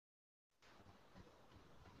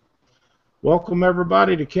Welcome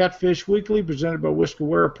everybody to Catfish Weekly, presented by Whisker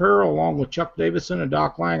Wear Apparel, along with Chuck Davison and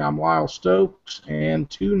Doc Lang. I'm Lyle Stokes, and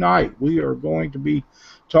tonight we are going to be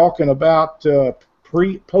talking about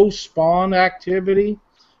post-spawn activity.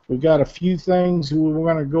 We've got a few things we're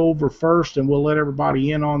going to go over first, and we'll let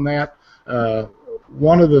everybody in on that.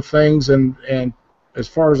 One of the things, and as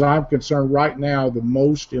far as I'm concerned right now, the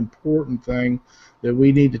most important thing that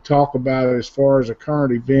we need to talk about as far as a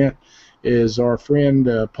current event is our friend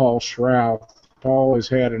Paul Schroth. Paul has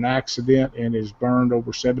had an accident and has burned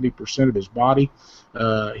over 70% of his body.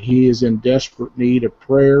 He is in desperate need of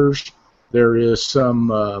prayers. There is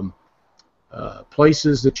some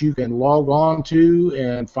places that you can log on to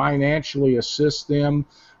and financially assist them.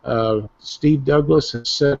 Steve Douglas has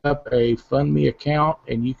set up a FundMe account,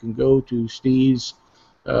 and you can go to Steve's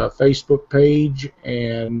Facebook page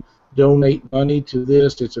and donate money to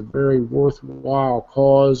this. It's a very worthwhile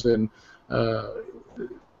cause, and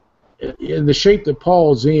in the shape that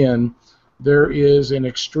Paul's in, there is an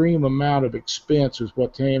extreme amount of expense with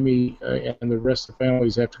what Tammy and the rest of the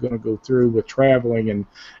families have to go through with traveling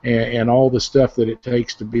and all the stuff that it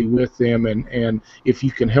takes to be with them. And if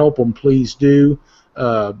you can help them, please do.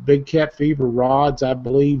 Big Cat Fever Rods, I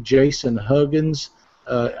believe Jason Huggins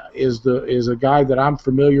is a guy that I'm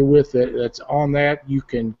familiar with that's on that. You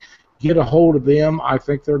can get a hold of them. I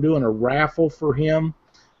think they're doing a raffle for him.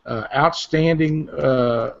 Outstanding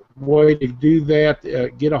way to do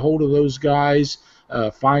that. Get a hold of those guys.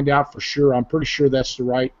 Find out for sure. I'm pretty sure that's the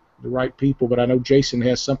right people, but I know Jason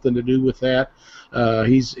has something to do with that.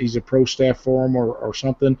 He's a pro staff for him or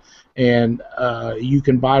something, and you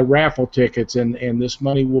can buy raffle tickets, and this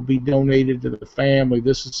money will be donated to the family.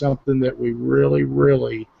 This is something that we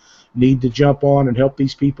really need to jump on and help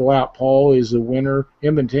these people out. Paul is the winner.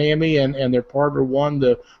 Him and Tammy and their partner won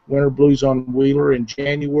the Winter Blues on Wheeler in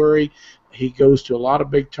January. He goes to a lot of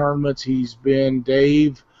big tournaments. He's been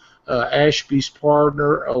Dave Ashby's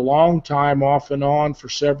partner a long time, off and on, for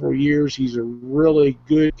several years. He's a really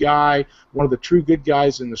good guy, one of the true good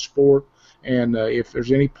guys in the sport. And if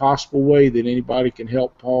there's any possible way that anybody can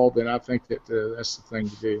help Paul, then I think that that's the thing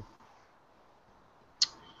to do.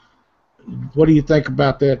 What do you think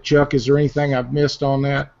about that, Chuck? Is there anything I've missed on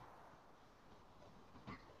that?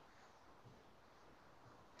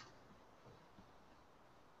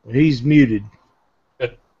 He's muted.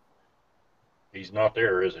 He's not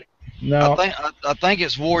there, is he? No. I think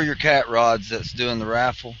it's Warrior Cat Rods that's doing the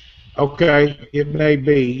raffle. Okay, it may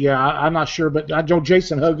be. Yeah, I'm not sure, but I know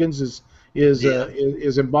Jason Huggins is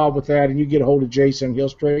involved with that, and you get a hold of Jason, he'll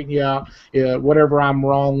straighten you out. Whatever I'm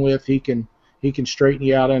wrong with, he can straighten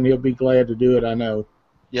you out, and he'll be glad to do it, I know.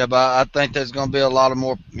 Yeah, but I think there's going to be a lot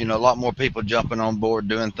more people jumping on board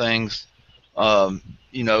doing things.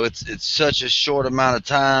 It's such a short amount of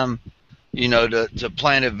time, to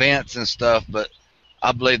plan events and stuff, but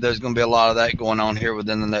I believe there's going to be a lot of that going on here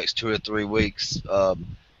within the next 2 or 3 weeks.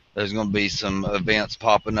 There's going to be some events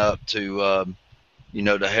popping up to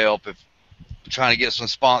help, if trying to get some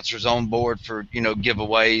sponsors on board for,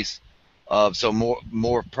 giveaways. So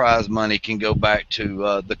more prize money can go back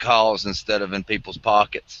to the cause instead of in people's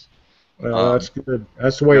pockets. Well, that's good.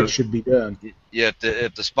 That's the way it should be done. Yeah,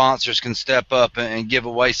 if the sponsors can step up and give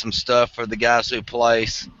away some stuff for the guys who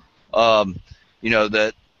place, that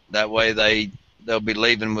way they'll be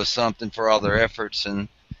leaving with something for all their efforts, and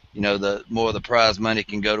the more of the prize money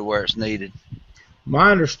can go to where it's needed.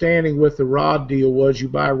 My understanding with the rod deal was you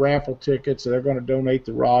buy raffle tickets, and they're going to donate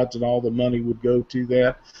the rods, and all the money would go to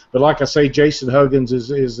that. But like I say, Jason Huggins is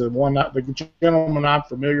the gentleman I'm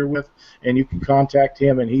familiar with, and you can contact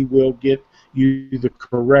him, and he will get you the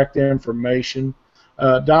correct information.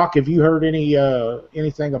 Doc, have you heard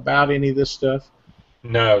anything about any of this stuff?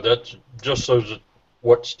 No, that's just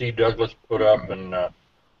what Steve Douglas put up and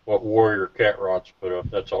what Warrior Cat Rods put up.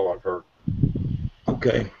 That's all I've heard.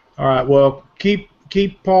 Okay. All right. Well, keep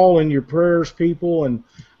Paul in your prayers, people, and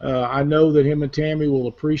I know that him and Tammy will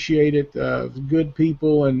appreciate it. Good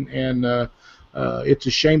people, and it's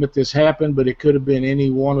a shame that this happened, but it could have been any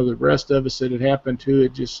one of the rest of us that it happened to.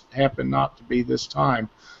 It just happened not to be this time.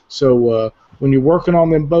 So when you're working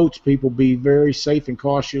on them boats, people, be very safe and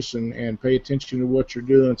cautious, and pay attention to what you're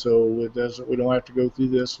doing, so we don't have to go through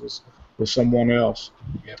this with someone else.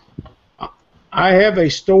 Yep. I have a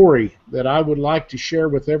story that I would like to share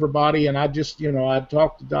with everybody, and I just, I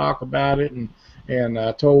talked to Doc about it, and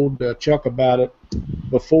I told Chuck about it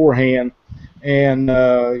beforehand, and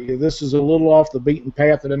this is a little off the beaten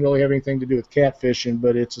path. It doesn't really have anything to do with catfishing,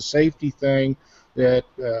 but it's a safety thing that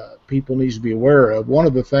people need to be aware of. One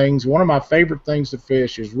of my favorite things to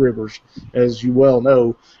fish is rivers, as you well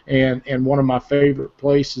know, and one of my favorite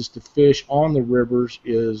places to fish on the rivers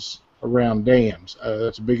is around dams.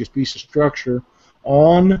 That's the biggest piece of structure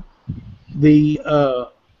on the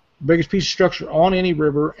any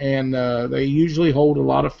river, and they usually hold a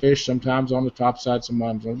lot of fish, sometimes on the top side,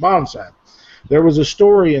 sometimes on the bottom side. There was a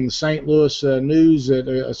story in the St. Louis News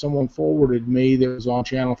that someone forwarded me that was on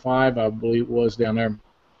Channel 5, I believe it was, down there.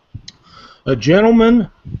 A gentleman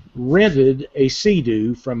rented a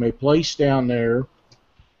Sea-Doo from a place down there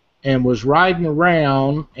and was riding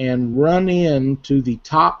around and run into the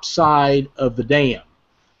top side of the dam.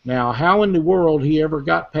 Now, how in the world he ever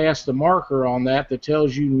got past the marker on that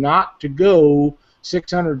tells you not to go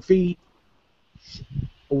 600 feet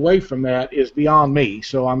away from that is beyond me.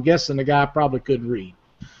 So I'm guessing the guy probably couldn't read.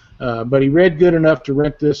 But he read good enough to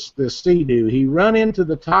rent this Sea-Doo. He run into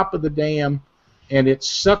the top of the dam, and it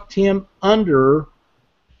sucked him under,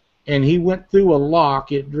 and he went through a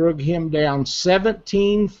lock. It drug him down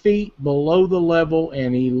 17 feet below the level,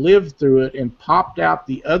 and he lived through it and popped out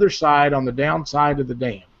the other side on the downside of the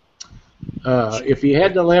dam. If he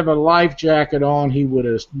had to have a life jacket on, he would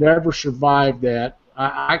have never survived that.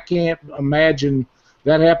 I can't imagine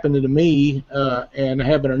that happened to me and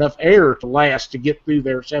having enough air to last to get through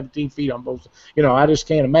there 17 feet on both. I just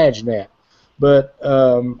can't imagine that. But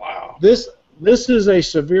Wow. This is a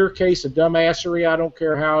severe case of dumbassery. I don't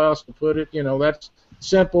care how else to put it. That's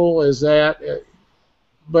simple as that.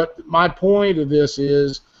 But my point of this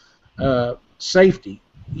is safety.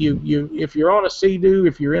 If you're on a Sea-Doo,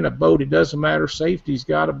 if you're in a boat, it doesn't matter. Safety's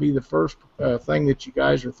got to be the first thing that you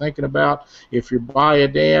guys are thinking about. If you're by a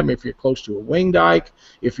dam, if you're close to a wing dike,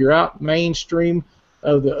 if you're out mainstream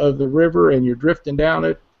of the river and you're drifting down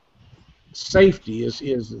it, safety is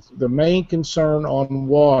the main concern on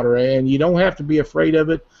water, and you don't have to be afraid of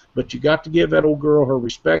it, but you got to give that old girl her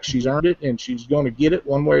respect. She's earned it, and she's going to get it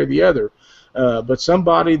one way or the other. But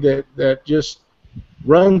somebody that just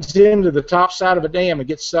runs into the top side of a dam and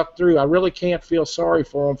gets sucked through, I really can't feel sorry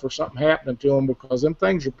for them for something happening to them, because them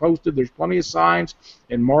things are posted. There's plenty of signs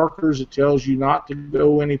and markers that tells you not to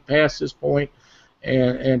go any past this point,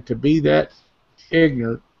 and to be that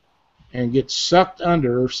ignorant and get sucked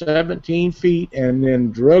under 17 feet and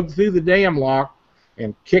then drugged through the dam lock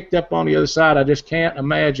and kicked up on the other side. I just can't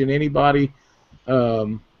imagine anybody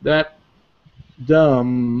that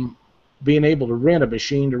dumb being able to rent a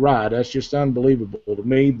machine to ride. That's just unbelievable to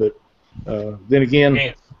me. But then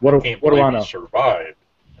again, what do I know? Survived.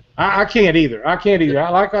 I can't either.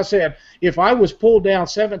 Like I said, if I was pulled down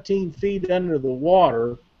 17 feet under the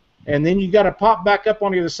water, and then you got to pop back up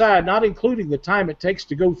on the other side, not including the time it takes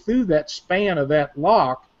to go through that span of that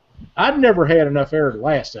lock, I'd never had enough air to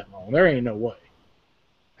last that long. There ain't no way.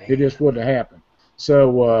 It just wouldn't have happened.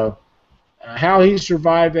 So how he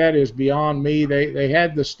survived that is beyond me. They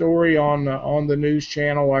had the story on the news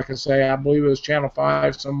channel. Like I say, I believe it was Channel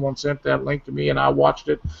 5. Someone sent that link to me, and I watched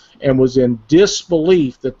it and was in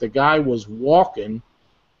disbelief that the guy was walking,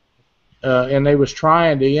 and they was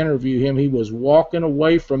trying to interview him. He was walking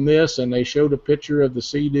away from this, and they showed a picture of the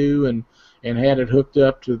Sea-Doo and had it hooked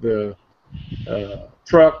up to the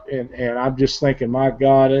truck, and I'm just thinking, my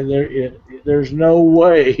God, there's no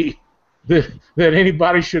way that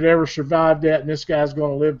anybody should ever survive that, and this guy's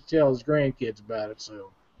going to live to tell his grandkids about it.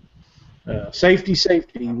 So, safety.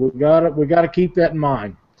 We got to keep that in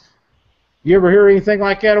mind. You ever hear anything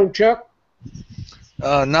like that, old Chuck?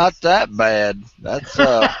 Not that bad. That's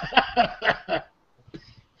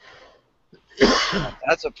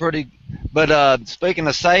that's a pretty. But speaking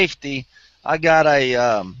of safety, I got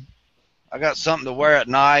something to wear at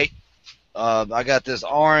night. I got this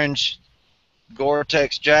orange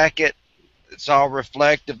Gore-Tex jacket. It's all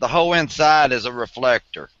reflective. The whole inside is a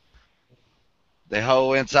reflector. The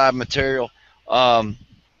whole inside material. I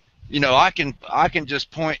can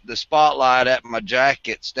just point the spotlight at my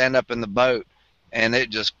jacket, stand up in the boat, and it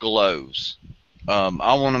just glows. I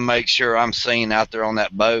want to make sure I'm seen out there on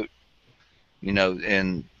that boat,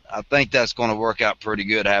 and I think that's going to work out pretty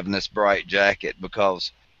good having this bright jacket,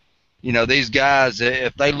 because, these guys,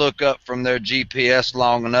 if they look up from their GPS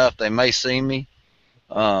long enough, they may see me.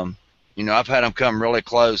 I've had them come really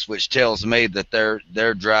close, which tells me that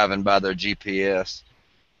they're driving by their GPS.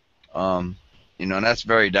 And that's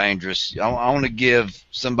very dangerous. I want to give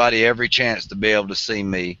somebody every chance to be able to see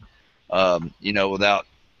me, without,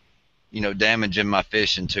 damaging my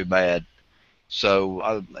fishing too bad. So,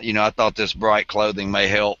 I thought this bright clothing may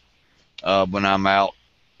help when I'm out,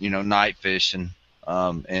 night fishing.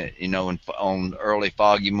 And, on early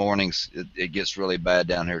foggy mornings, it gets really bad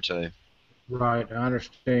down here too. Right, I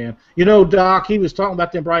understand. Doc, he was talking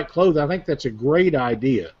about them bright clothing. I think that's a great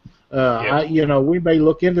idea. We may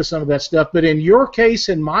look into some of that stuff, but in your case,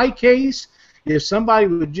 in my case, if somebody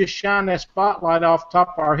would just shine that spotlight off the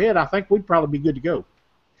top of our head, I think we'd probably be good to go.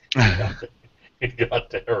 You got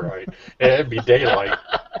that right. It'd be daylight.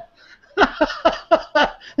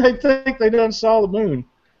 They think they done saw the moon.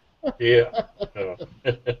 Yeah.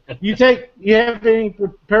 You have any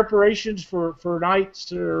preparations for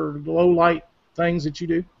nights or low light things that you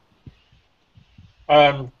do?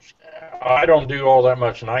 I don't do all that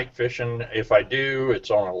much night fishing. If I do, it's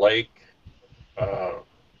on a lake.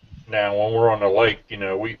 Now, when we're on the lake, you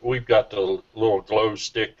know, we've got the little glow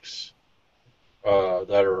sticks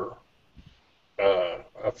that are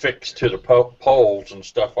affixed to the poles and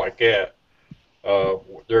stuff like that.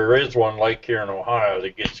 There is one lake here in Ohio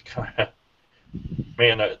that gets kind of,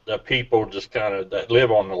 man, the people just kind of that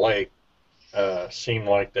live on the lake seem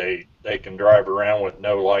like they can drive around with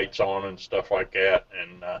no lights on and stuff like that,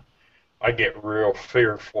 and I get real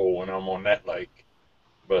fearful when I'm on that lake.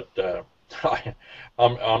 But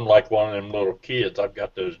I'm like one of them little kids. I've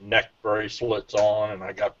got those neck bracelets on, and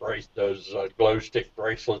I got those glow stick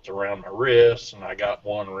bracelets around my wrists, and I got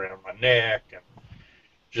one around my neck, and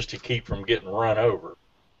just to keep from getting run over.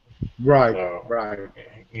 Right, right.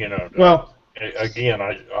 You know. Well, again,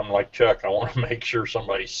 I'm like Chuck. I want to make sure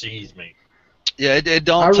somebody sees me. Yeah, it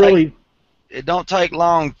don't take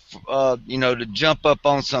long, you know, to jump up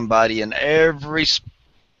on somebody, and every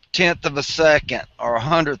tenth of a second or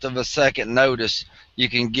 100th of a second notice you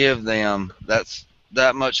can give them, that's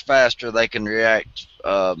that much faster they can react.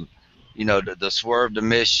 You know, the swerve to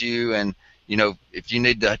miss you, and you know, if you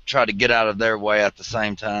need to try to get out of their way at the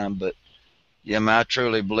same time. But yeah, man, I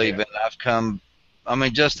truly believe it. I've come, I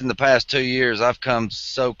mean, just in the past 2 years, I've come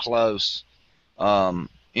so close.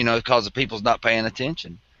 You know, because the people's not paying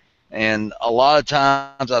attention. And a lot of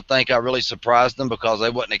times I think I really surprised them because they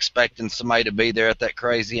wasn't expecting somebody to be there at that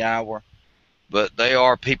crazy hour. But there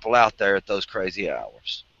are people out there at those crazy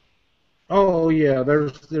hours. Oh yeah,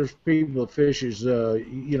 there's people that fishes,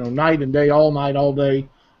 you know, night and day, all night, all day.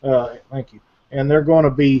 Thank you. And they're going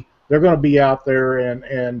to be out there,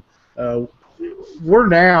 and we're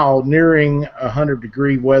now nearing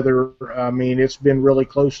 100-degree weather. I mean, it's been really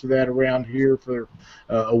close to that around here for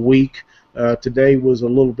a week. Today was a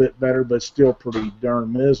little bit better, but still pretty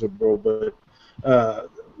darn miserable. But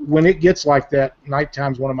when it gets like that,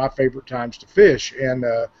 nighttime's one of my favorite times to fish, and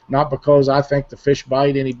not because I think the fish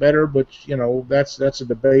bite any better, but you know, that's a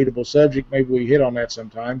debatable subject. Maybe we hit on that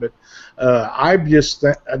sometime. But I just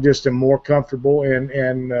am more comfortable,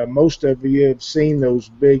 and most of you have seen those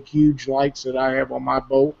big, huge lights that I have on my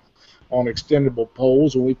boat on extendable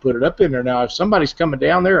poles, and we put it up in there. Now, if somebody's coming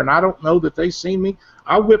down there and I don't know that they see me,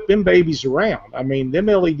 I whip them babies around. I mean, them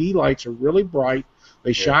LED lights are really bright.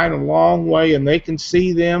 They shine a long way, and they can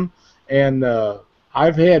see them. And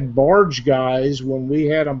I've had barge guys, when we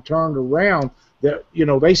had them turned around, that, you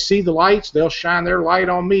know, they see the lights, they'll shine their light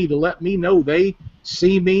on me to let me know they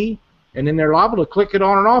see me, and then they're liable to click it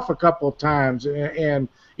on and off a couple of times. And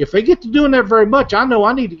if they get to doing that very much, I know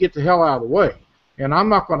I need to get the hell out of the way, and I'm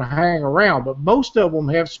not going to hang around. But most of them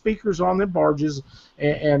have speakers on their barges,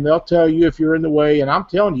 and they'll tell you if you're in the way. And I'm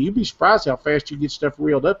telling you, you'd be surprised how fast you get stuff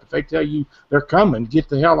reeled up if they tell you they're coming. Get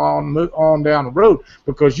the hell on down the road,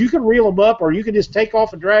 because you can reel them up, or you can just take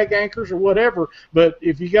off and drag anchors or whatever. But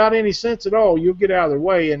if you got any sense at all, you'll get out of their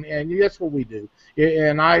way, and that's what we do.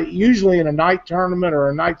 And I usually, in a night tournament or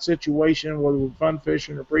a night situation, whether we're fun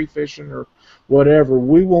fishing or pre-fishing or whatever,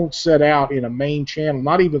 we won't set out in a main channel,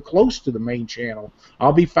 not even close to the main channel.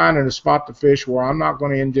 I'll be finding a spot to fish where I'm not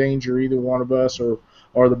going to endanger either one of us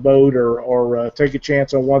or the boat, or take a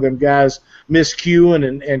chance on one of them guys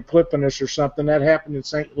miscuing and clipping us or something. That happened in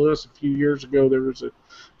St. Louis a few years ago. There was a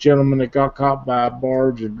gentleman that got caught by a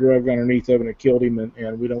barge and drug underneath of it and killed him,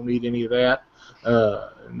 and we don't need any of that.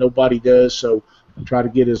 Nobody does, so I try to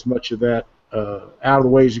get as much of that out of the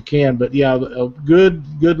way as you can. But yeah, good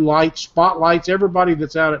light, spotlights. Everybody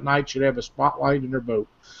that's out at night should have a spotlight in their boat.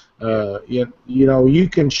 You know, you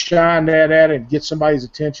can shine that at it and get somebody's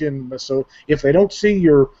attention. So if they don't see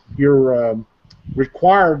your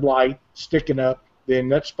required light sticking up, then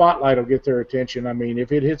that spotlight will get their attention. I mean,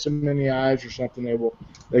 if it hits them in the eyes or something,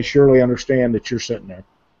 they surely understand that you're sitting there.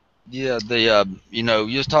 Yeah, you know,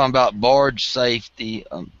 you're talking about barge safety,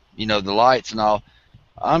 you know, the lights and all.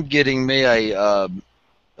 I'm getting me a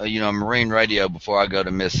you know, marine radio before I go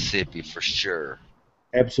to Mississippi for sure.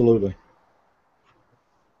 Absolutely.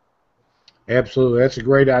 Absolutely, that's a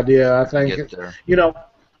great idea. I think, you know,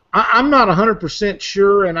 I'm not 100%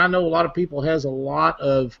 sure, and I know a lot of people has a lot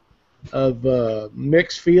of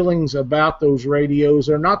mixed feelings about those radios.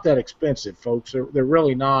 They're not that expensive, folks. They're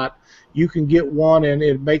really not. You can get one, and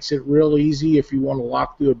it makes it real easy. If you want to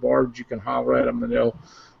lock through a barge, you can holler at them, and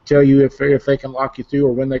tell you if they can lock you through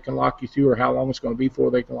or when they can lock you through or how long it's going to be before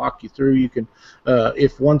they can lock you through. You can,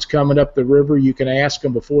 if one's coming up the river, you can ask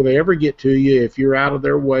them before they ever get to you if you're out of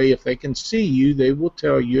their way. If they can see you, they will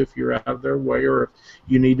tell you if you're out of their way or if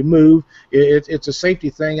you need to move. It's a safety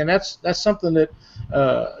thing, and that's something that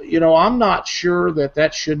I'm not sure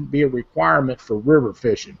that shouldn't be a requirement for river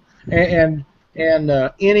fishing and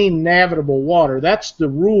any navigable water. That's the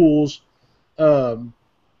rules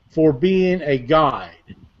for being a guide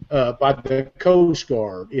by the Coast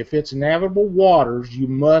Guard. If it's navigable waters, you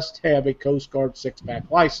must have a Coast Guard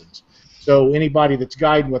 6-pack license. So anybody that's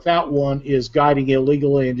guiding without one is guiding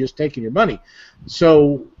illegally and just taking your money.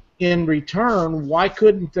 So in return, why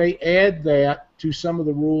couldn't they add that to some of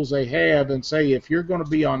the rules they have and say if you're going to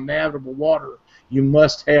be on navigable water, you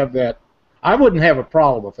must have that? I wouldn't have a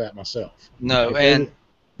problem with that myself. No, and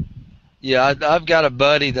yeah, I've got a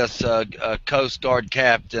buddy that's a Coast Guard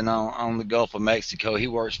captain on the Gulf of Mexico. He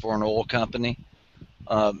works for an oil company,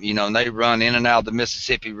 and they run in and out of the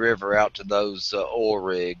Mississippi River out to those oil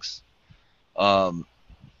rigs.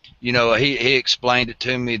 He explained it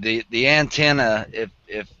to me. The antenna,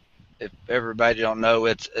 if everybody don't know,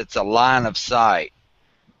 it's a line of sight.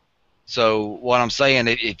 So what I'm saying,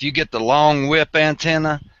 if you get the long whip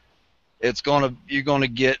antenna, you're gonna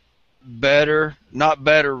get not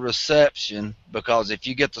better reception, because if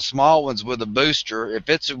you get the small ones with a booster, if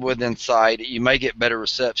it's within sight, you may get better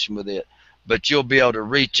reception with it, but you'll be able to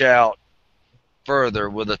reach out further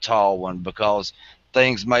with a tall one because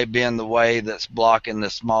things may be in the way that's blocking the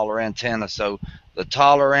smaller antenna. So the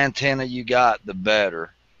taller antenna you got, the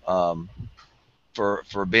better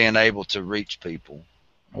for being able to reach people.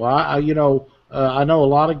 Well, I know a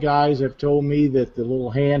lot of guys have told me that the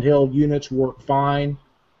little handheld units work fine.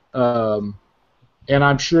 And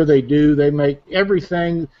I'm sure they do. They make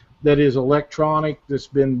everything that is electronic that's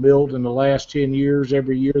been built in the last 10 years.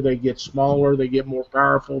 Every year they get smaller, they get more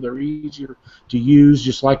powerful, they're easier to use,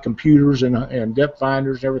 just like computers and depth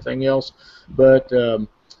finders and everything else. But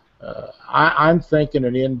I'm thinking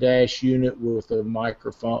an in-dash unit with a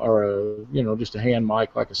microphone or just a hand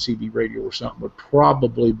mic like a CB radio or something would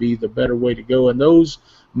probably be the better way to go. And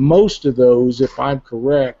most of those, if I'm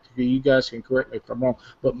correct, you guys can correct me if I'm wrong,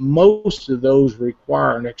 but most of those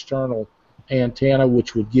require an external antenna,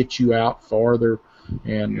 which would get you out farther.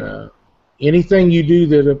 And anything you do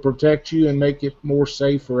that'll protect you and make it more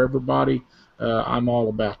safe for everybody, I'm all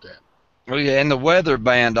about that. Oh yeah, and the weather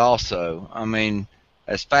band also. I mean,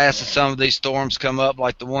 as fast as some of these storms come up,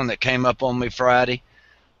 like the one that came up on me Friday,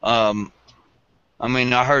 I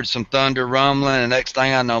heard some thunder rumbling, and the next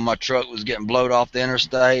thing I know, my truck was getting blowed off the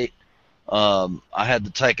interstate. I had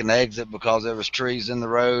to take an exit because there was trees in the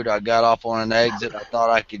road. I got off on an exit. I thought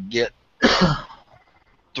I could get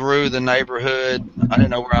through the neighborhood. I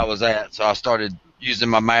didn't know where I was at, so I started using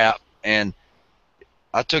my map, and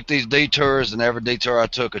I took these detours, and every detour I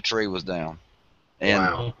took, a tree was down. And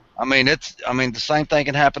wow. the same thing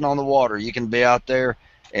can happen on the water. You can be out there,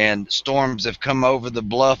 and storms have come over the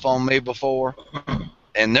bluff on me before,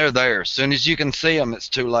 and they're there. As soon as you can see them, it's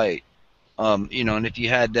too late. And if you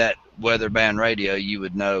had that weather band radio, you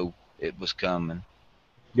would know it was coming.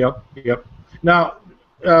 Yep. Now,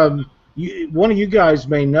 one of you guys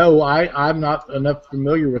may know, I'm not enough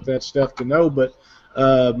familiar with that stuff to know, but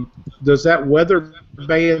does that weather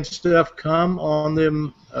band stuff come on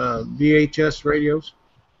them VHS radios?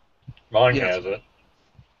 Mine has it.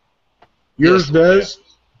 Yours does?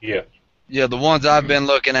 Yeah. Yeah, the ones I've been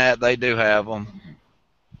looking at, they do have them.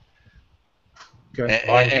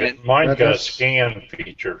 Okay. Mine's got a scan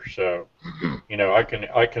feature, so I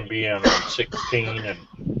can be in on 16, and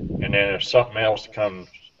then if something else comes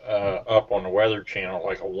up on the Weather Channel,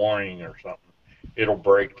 like a warning or something, it'll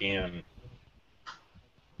break in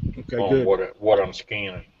on what I'm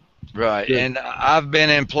scanning. Right, good. And I've been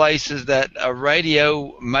in places that a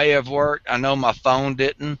radio may have worked. I know my phone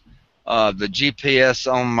didn't. The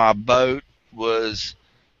GPS on my boat was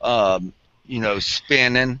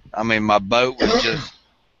spinning. I mean, my boat was just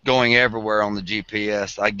going everywhere on the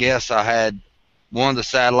GPS. I guess I had one of the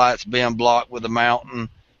satellites being blocked with a mountain,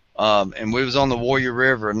 and we was on the Warrior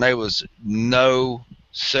River, and there was no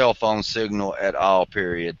cell phone signal at all,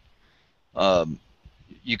 period.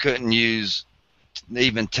 You couldn't use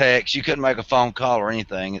even text. You couldn't make a phone call or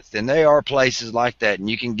anything. And there are places like that, and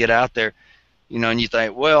you can get out there, and you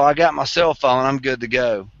think, well, I got my cell phone, I'm good to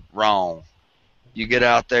go. Wrong. You get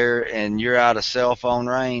out there and you're out of cell phone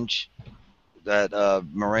range, that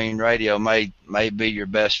marine radio may be your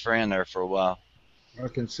best friend there for a while. I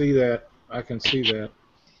can see that.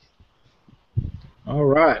 All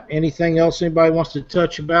right. Anything else anybody wants to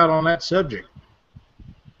touch about on that subject?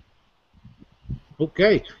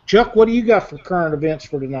 Okay, Chuck, what do you got for current events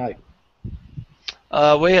for tonight?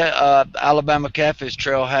 We Alabama Catfish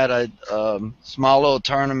Trail had a small little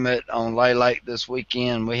tournament on Lay Lake this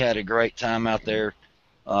weekend. We had a great time out there.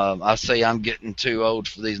 I see I'm getting too old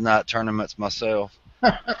for these night tournaments myself.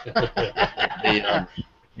 It ain't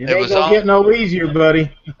gonna get no easier,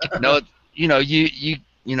 buddy. No,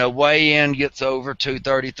 weigh in gets over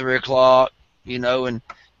 2:30, 3 o'clock. And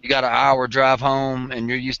you got an hour drive home, and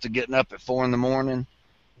you're used to getting up at 4 in the morning.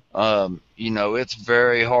 It's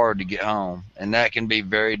very hard to get home, and that can be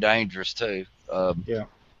very dangerous too. Yeah.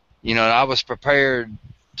 I was prepared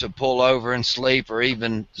to pull over and sleep, or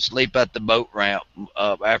even sleep at the boat ramp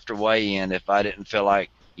after weigh-in if I didn't feel like,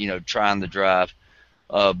 trying the drive.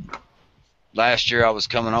 Last year I was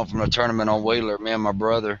coming home from a tournament on Wheeler, me and my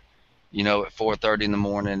brother, at 4:30 in the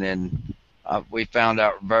morning, and we found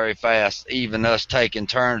out very fast, even us taking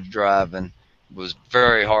turns driving, was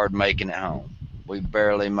very hard making it home. We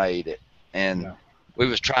barely made it, and we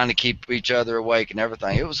was trying to keep each other awake and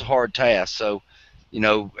everything. It was a hard task. So,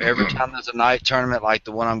 every time there's a night tournament like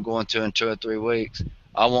the one I'm going to in 2 or 3 weeks,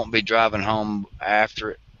 I won't be driving home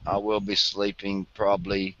after it. I will be sleeping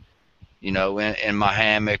probably, in my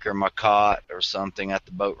hammock or my cot or something at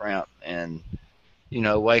the boat ramp, and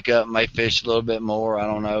wake up, may fish a little bit more. I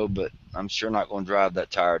don't know, but I'm sure not going to drive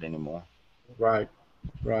that tired anymore. Right.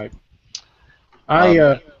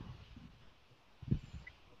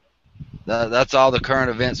 That's all the current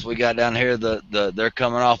events we got down here. They're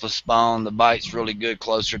coming off of spawn. The bite's really good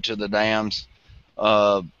closer to the dams.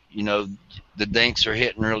 The dinks are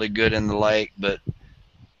hitting really good in the lake, but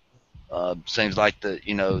seems like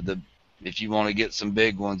if you want to get some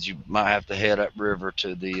big ones, you might have to head upriver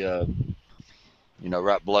to the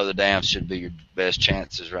right below the dams should be your best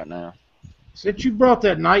chances right now. Since you brought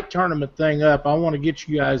that night tournament thing up, I want to get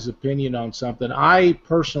you guys' opinion on something. I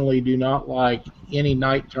personally do not like any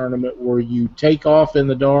night tournament where you take off in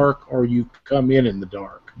the dark or you come in the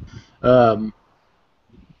dark.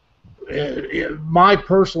 My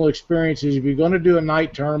personal experience is if you're going to do a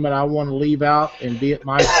night tournament, I want to leave out and be at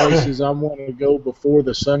my places. I want to go before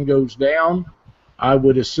the sun goes down. I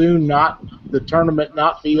would assume the tournament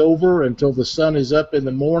not be over until the sun is up in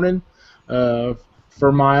the morning. For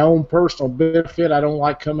my own personal benefit, I don't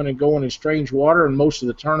like coming and going in strange water, and most of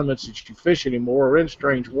the tournaments that you fish anymore are in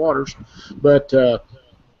strange waters. But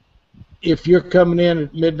if you're coming in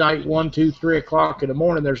at midnight, 1, 2, 3 o'clock in the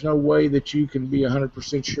morning, there's no way that you can be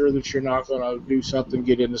 100% sure that you're not going to do something,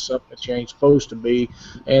 get into something that you ain't supposed to be.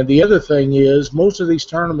 And the other thing is, most of these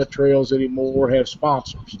tournament trails anymore have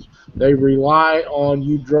sponsors. They rely on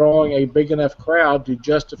you drawing a big enough crowd to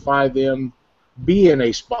justify them being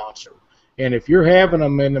a sponsor. And if you're having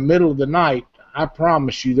them in the middle of the night, I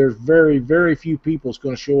promise you there's very, very few people that's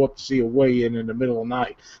going to show up to see a weigh-in in the middle of the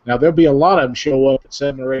night. Now, there'll be a lot of them show up at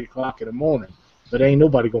 7 or 8 o'clock in the morning, but ain't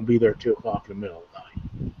nobody going to be there at 2 o'clock in the middle of the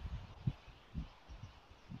night.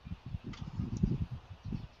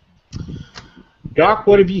 Doc,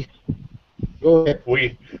 what have you... Go ahead.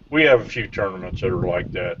 We have a few tournaments that are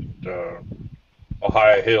like that.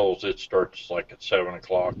 Ohio Hills, it starts like at 7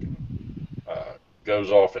 o'clock.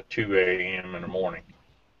 Goes off at 2 a.m. in the morning.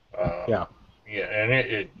 Yeah, and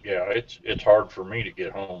it's hard for me to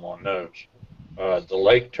get home on those. The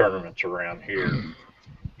lake tournaments around here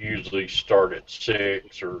usually start at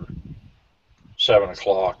 6 or 7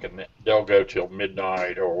 o'clock, and they'll go till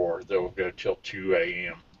midnight or they'll go till 2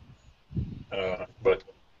 a.m. But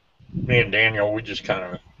me and Daniel, we just kind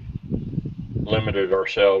of limited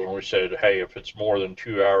ourselves, and we said, hey, if it's more than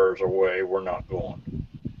 2 hours away, we're not going.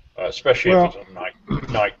 Especially if it's a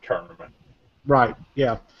night tournament. Right,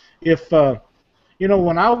 yeah. If,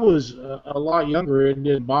 when I was a lot younger, it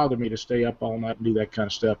didn't bother me to stay up all night and do that kind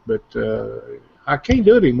of stuff, but I can't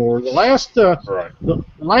do it anymore. The last time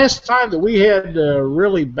that we had a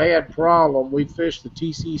really bad problem, we fished the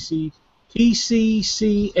TCCA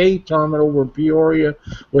tournament over in Peoria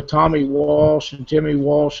with Tommy Walsh and Timmy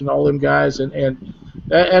Walsh and all them guys, and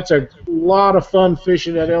that's a lot of fun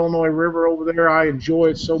fishing that Illinois River over there. I enjoy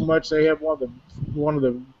it so much. They have one of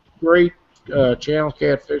the great channel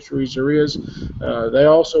cat fisheries there is. They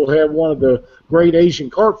also have one of the great Asian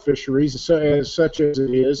carp fisheries, such as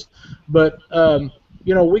it is. But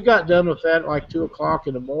we got done with that at like 2 o'clock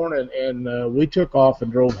in the morning, and we took off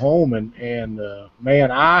and drove home, and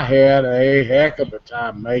man, I had a heck of a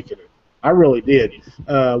time making it. I really did.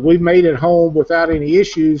 We made it home without any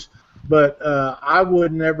issues, but I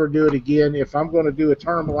would never do it again. If I'm going to do a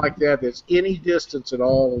tournament like that that's any distance at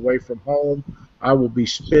all away from home, I will be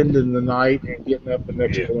spending the night and getting up the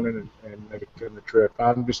next morning and making the trip.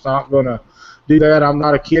 I'm just not going to do that. I'm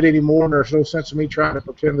not a kid anymore, and there's no sense of me trying to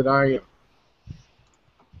pretend that I am.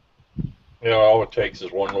 all it takes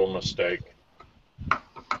is one little mistake.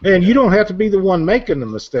 And you don't have to be the one making the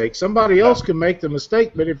mistake. Somebody else can make the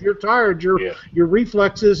mistake, but if you're tired, your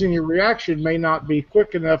reflexes and your reaction may not be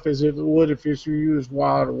quick enough as it would if you used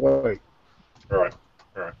wide awake. Right.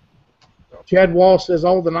 Chad Wall says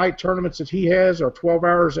all the night tournaments that he has are 12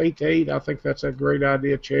 hours, 8 to 8. I think that's a great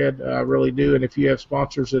idea, Chad. I really do. And if you have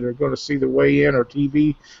sponsors that are going to see the weigh-in, or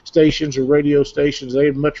TV stations or radio stations,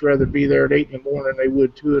 they'd much rather be there at 8 in the morning than they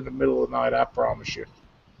would 2 in the middle of the night, I promise you.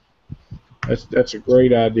 That's a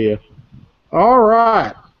great idea. All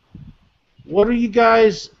right. What do you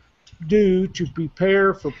guys do to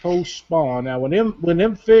prepare for post-spawn? Now, when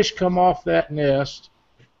them fish come off that nest,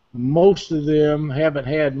 most of them haven't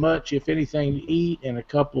had much, if anything, to eat in a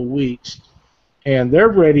couple of weeks, and they're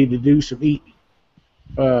ready to do some eating.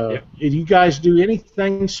 Did you guys do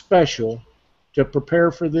anything special to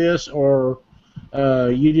prepare for this, or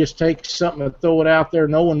you just take something and throw it out there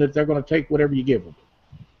knowing that they're going to take whatever you give them?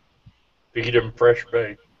 Feed them fresh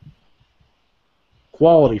bait.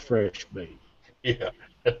 Quality fresh bait. Yeah.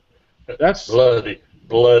 That's bloody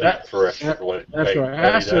fresh bait. That's right.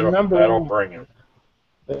 That's the number that'll one. Bring them.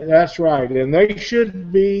 That's right, and they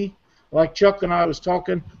should be, like Chuck and I was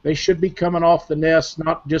talking, they should be coming off the nest,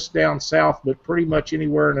 not just down south, but pretty much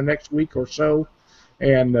anywhere in the next week or so.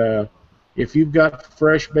 And if you've got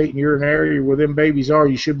fresh bait in your area where them babies are,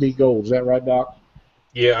 you should be gold. Is that right, Doc?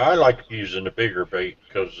 Yeah, I like using the bigger bait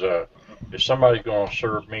because if somebody's going to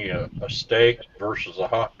serve me a steak versus a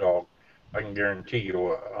hot dog, I can guarantee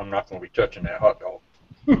you I'm not going to be touching that hot dog.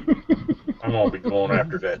 I'm going to be going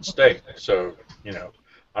after that steak. So,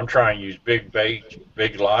 I'm trying to use big baits,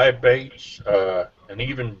 big live baits, and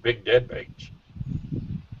even big dead baits.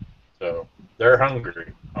 So they're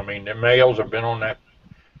hungry. I mean, the males have been on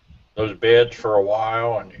those beds for a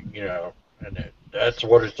while, and that's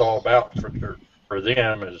what it's all about for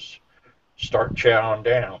them is start chowing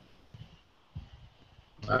down.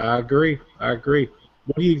 I agree.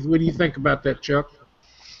 What do you think about that, Chuck?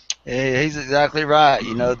 Yeah, he's exactly right.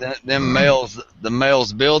 Them males, the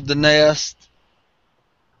males build the nest.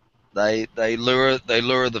 They lure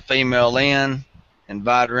the female in,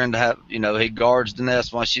 invite her in to have, he guards the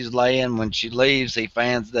nest while she's laying. When she leaves, he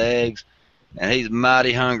fans the eggs, and he's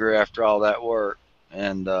mighty hungry after all that work.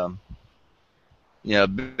 And a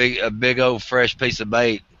big old fresh piece of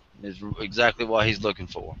bait is exactly what he's looking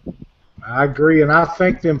for. I agree, and I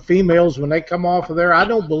think them females, when they come off of there, I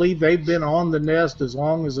don't believe they've been on the nest as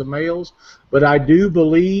long as the males, but I do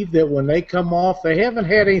believe that when they come off, they haven't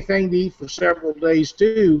had anything to eat for several days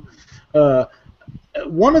too.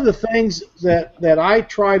 One of the things that I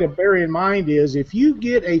try to bear in mind is if you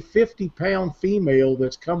get a 50-pound female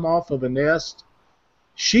that's come off of a nest,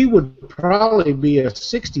 she would probably be a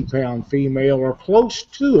 60-pound female or close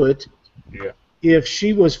to it. Yeah. If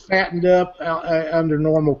she was fattened up under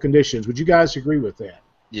normal conditions. Would you guys agree with that?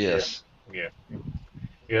 Yes. Yeah,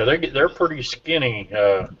 they're pretty skinny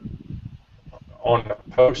on the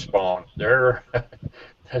post spawn. They're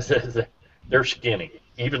skinny.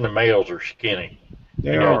 Even the males are skinny.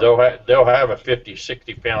 They'll have a 50,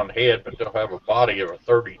 60-pound head, but they'll have a body of a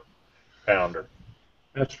 30-pounder.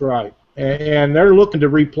 That's right. And they're looking to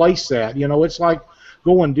replace that. It's like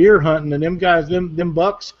going deer hunting, and them guys, them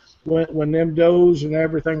bucks, when them does and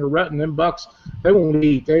everything are rutting, them bucks, they won't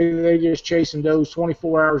eat. They just chasing does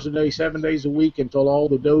 24 hours a day, 7 days a week until all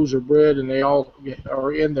the does are bred and they all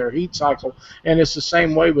are in their heat cycle. And it's the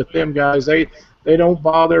same way with them guys. They don't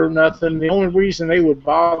bother nothing. The only reason they would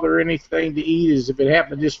bother anything to eat is if it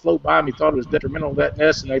happened to just float by them, he thought it was detrimental to that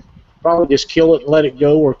nest, and they probably just kill it and let it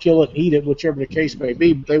go, or kill it and eat it, whichever the case may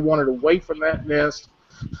be. But they want it away from that nest.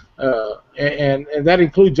 And that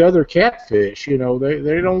includes other catfish. They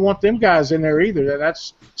don't want them guys in there either.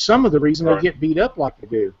 That's some of the reason they get beat up like they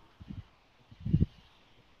do.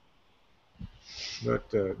 But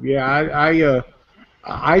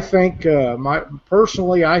I think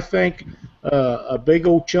personally, I think a big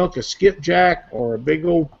old chunk of skipjack or a big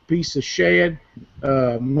old piece of shad,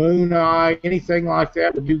 moon eye, anything like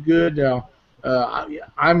that would do good. Now,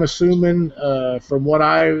 I'm assuming from what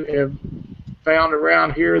I have found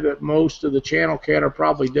around here that most of the channel cat are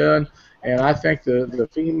probably done, and I think the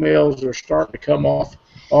females are starting to come off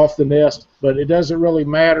the nest, but it doesn't really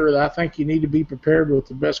matter. I think you need to be prepared with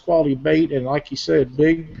the best quality bait, and like you said,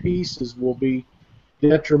 big pieces will be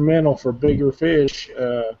detrimental for bigger fish.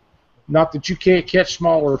 Not that you can't catch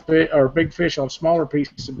smaller fish or big fish on smaller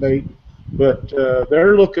pieces of bait, but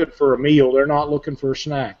they're looking for a meal. They're not looking for a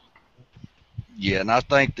snack. Yeah, and I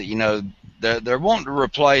think that they're wanting to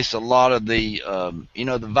replace a lot of the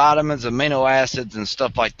the vitamins, amino acids, and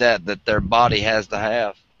stuff like that their body has to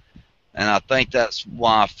have. And I think that's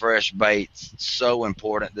why fresh bait's so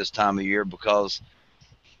important this time of year, because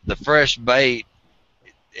the fresh bait,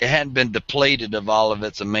 it hadn't been depleted of all of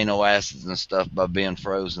its amino acids and stuff by being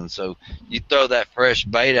frozen. So you throw that fresh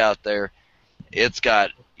bait out there, it's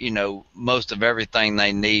got, most of everything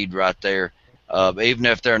they need right there. Even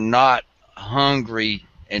if they're not hungry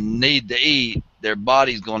and need to eat, their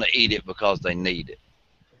body's going to eat it because they need it.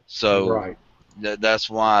 So Right. that's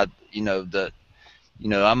why,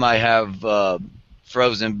 I might have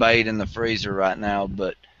frozen bait in the freezer right now,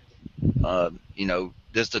 but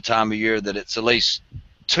this is the time of year that it's at least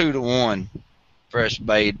 2-to-1 fresh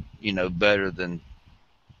bait, better than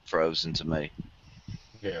frozen to me.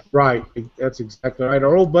 Yeah. Right. That's exactly right.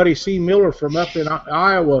 Our old buddy C. Miller from up in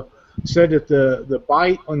Iowa said that the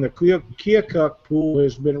bite on the Keokuk pool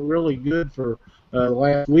has been really good for the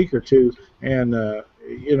last week or two, and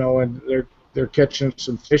and they're catching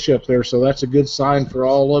some fish up there, so that's a good sign for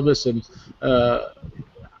all of us. And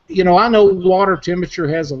I know water temperature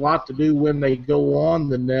has a lot to do when they go on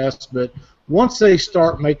the nest, but once they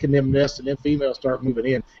start making them nests and then females start moving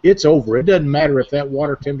in, it's over. It doesn't matter if that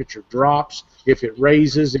water temperature drops, if it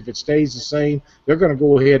raises, if it stays the same. They're going to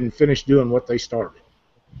go ahead and finish doing what they started.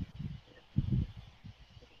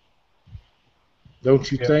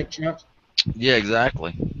 Don't you think, Champ? Yeah,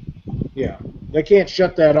 exactly. Yeah. They can't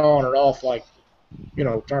shut that on or off like,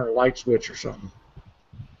 turn a light switch or something.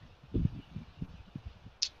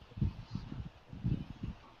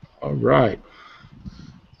 All right.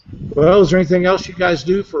 Well, is there anything else you guys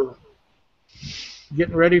do for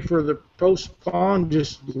getting ready for the post-spawn?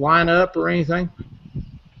 Just line up or anything?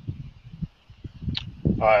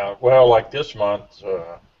 Well, like this month,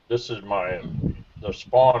 this is the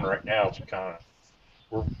spawn right now. It's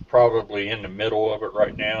we're probably in the middle of it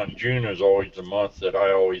right now, and June is always the month that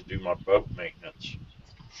I always do my boat maintenance.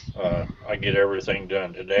 I get everything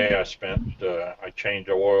done today. I changed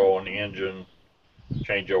the oil on the engine,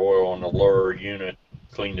 changed the oil on the lower unit,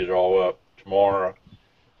 cleaned it all up. Tomorrow,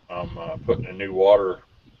 I'm putting a new water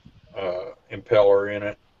impeller in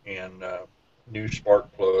it and new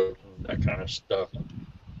spark plug and that kind of stuff,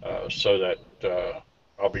 so that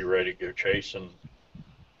I'll be ready to go chasing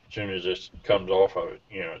as soon as this comes off of it.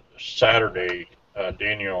 Saturday,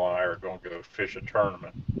 Daniel and I are going to go fish a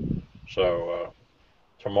tournament. So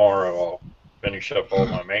tomorrow I'll finish up all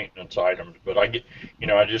my maintenance items. But I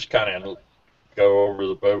just kind of go over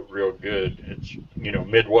the boat real good. It's,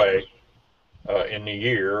 midway in the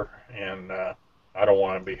year, and I don't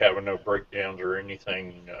want to be having no breakdowns or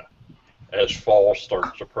anything as fall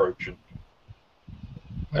starts approaching.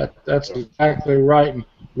 That's exactly right. And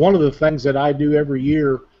one of the things that I do every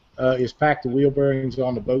year is pack the wheel bearings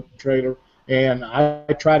on the boat trailer, and I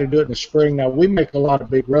try to do it in the spring. Now, we make a lot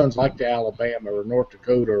of big runs like to Alabama or North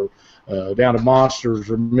Dakota or down to Monsters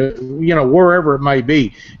or, wherever it may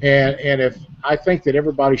be. And if I think that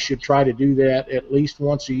everybody should try to do that at least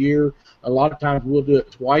once a year. A lot of times we'll do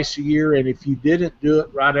it twice a year, and if you didn't do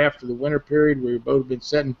it right after the winter period where your boat has been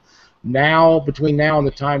setting, between now and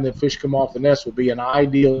the time that fish come off the nest will be an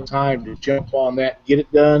ideal time to jump on that, get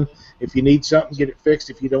it done. If you need something, get it fixed.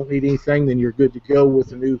 If you don't need anything, then you're good to go with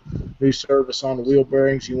the new service on the wheel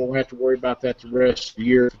bearings. You won't have to worry about that the rest of the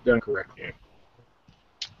year if it's done correctly.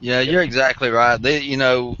 Yeah, you're exactly right.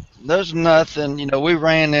 There's nothing, we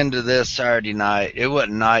ran into this Saturday night. It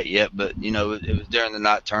wasn't night yet, but, it was during the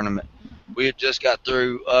night tournament. We had just got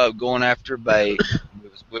through going after bait.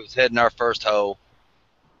 We was heading our first hole.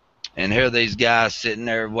 And here are these guys sitting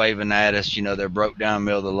there waving at us. They're broke down in the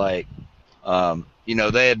middle of the lake.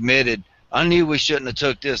 They admitted, I knew we shouldn't have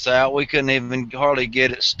took this out. We couldn't even hardly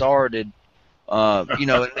get it started. And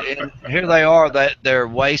here they are, that they're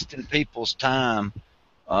wasting people's time,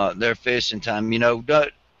 their fishing time. You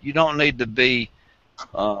don't need to be,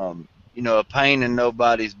 a pain in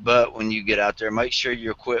nobody's butt when you get out there. Make sure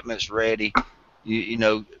your equipment's ready.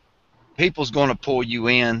 People's going to pull you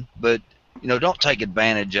in, but don't take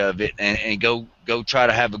advantage of it and go try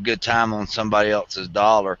to have a good time on somebody else's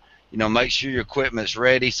dollar. Make sure your equipment's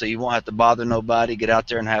ready so you won't have to bother nobody. Get out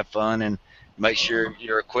there and have fun, and make sure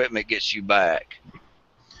your equipment gets you back.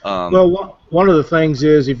 Well, one of the things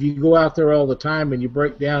is if you go out there all the time and you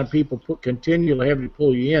break down and people continually having to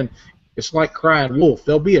pull you in, it's like crying wolf.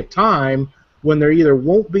 There'll be a time when there either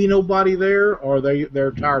won't be nobody there or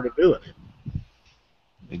they're tired of doing it.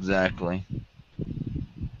 Exactly.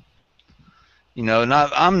 And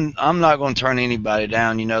I'm not going to turn anybody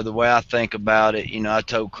down. The way I think about it, I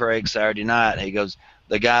told Craig Saturday night,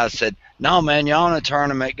 the guy said, no, man, you're on a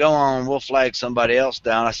tournament, go on, we'll flag somebody else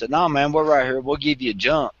down. I said, no, man, we're right here, we'll give you a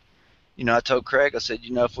jump. I told Craig, I said,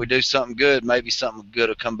 if we do something good, maybe something good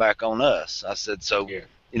will come back on us. I said, so, Yeah.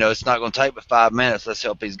 you know, it's not going to take but 5 minutes. Let's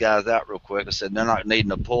help these guys out real quick. I said they're not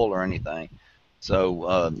needing a pull or anything.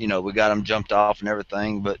 So, you know, we got them jumped off and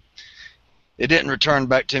everything, but it didn't return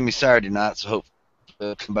back to me Saturday night, so hopefully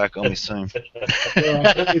it'll come back on me soon. Well,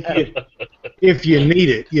 if you need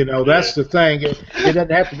it, you know, that's the thing. It doesn't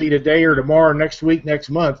have to be today or tomorrow, next week, next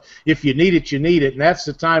month. If you need it, you need it, and that's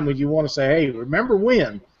the time when you want to say, hey, remember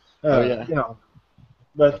when? You know,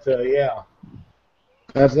 but yeah.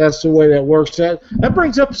 That's the way that works. That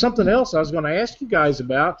brings up something else I was going to ask you guys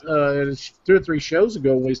about. 2 or 3 shows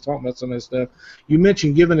ago when we was talking about some of this stuff, you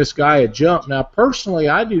mentioned giving this guy a jump. Now, personally,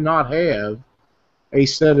 I do not have a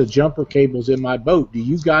set of jumper cables in my boat. Do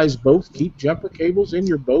you guys both keep jumper cables in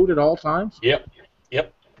your boat at all times? Yep.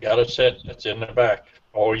 Got a set that's in the back.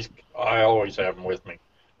 I always have them with me.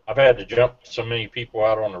 I've had to jump so many people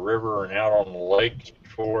out on the river and out on the lakes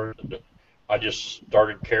before. I just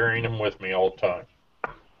started carrying them with me all the time.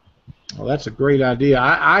 Well, that's a great idea.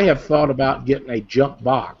 I have thought about getting a jump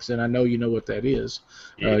box, and I know you know what that is.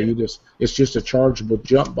 Yeah. It's just a chargeable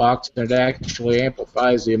jump box, and it actually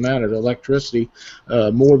amplifies the amount of electricity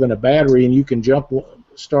more than a battery, and you can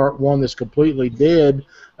start one that's completely dead.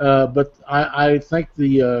 But I think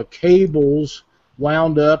the cables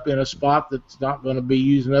wound up in a spot that's not going to be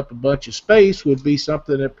using up a bunch of space would be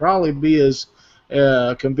something that probably be as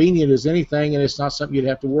convenient as anything, and it's not something you'd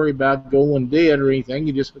have to worry about going dead or anything.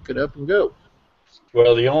 You just hook it up and go.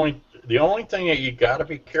 Well, the only thing that you got to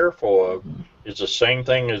be careful of is the same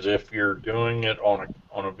thing as if you're doing it on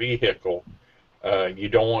a vehicle. You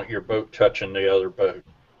don't want your boat touching the other boat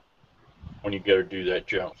when you go to do that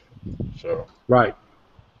jump. So. Right.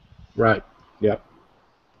 Yep.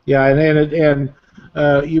 Yeah, and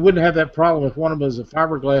you wouldn't have that problem if one of them was a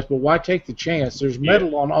fiberglass, but why take the chance? There's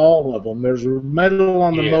metal on all of them. There's metal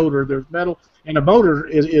on the motor. There's metal, and the motor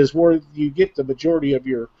is where you get the majority of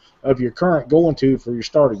your current going to for your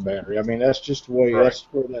starting battery. I mean, that's just the way that's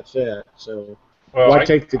where that's at. So why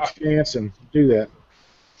take the chance and do that?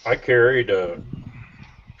 I carried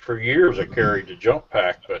for years. I carried the jump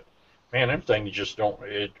pack, but man, them things just don't.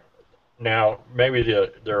 Now maybe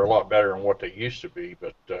they're a lot better than what they used to be,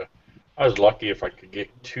 but. I was lucky if I could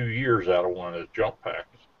get 2 years out of one of those jump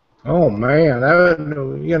packs. Oh man, that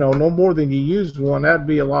would, you know, no more than you used one. That'd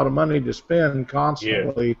be a lot of money to spend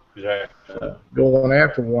constantly going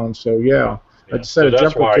after one. So yeah. Like So that's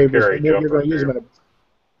jumper why cables, I carry jumper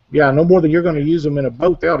no more than you're going to use them in a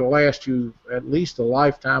boat. That'll last you at least a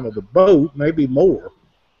lifetime of the boat, maybe more.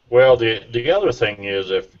 Well, the other thing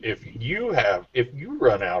is if you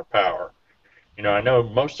run out of power. You know, I know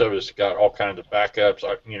most of us got all kinds of backups.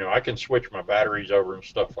 I can switch my batteries over and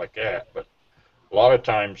stuff like that. But a lot of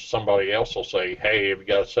times somebody else will say, hey, have you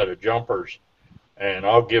got a set of jumpers? And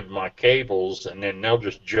I'll give my cables, and then they'll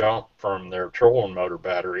just jump from their trolling motor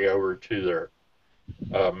battery over to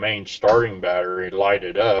their main starting battery, light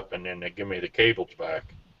it up, and then they give me the cables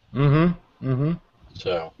back.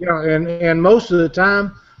 So. Yeah, and most of the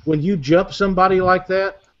time when you jump somebody like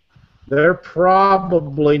that, they're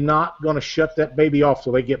probably not going to shut that baby off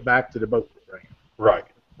till they get back to the boat. Right.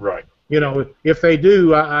 You know, if they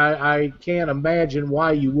do, I can't imagine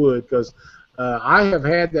why you would, because I have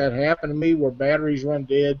had that happen to me where batteries run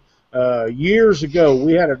dead. Years ago,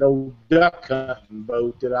 we had an old duck hunting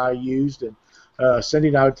boat that I used, and Cindy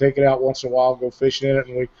and I would take it out once in a while, go fishing in it,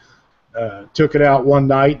 and we took it out one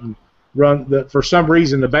night and for some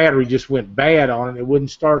reason the battery just went bad on it. It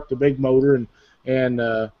wouldn't start the big motor,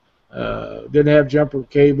 and didn't have jumper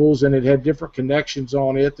cables, and it had different connections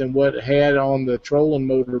on it than what it had on the trolling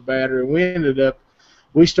motor battery.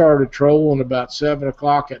 We started trolling about 7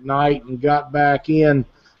 o'clock at night and got back in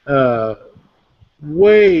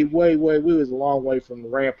way, we was a long way from the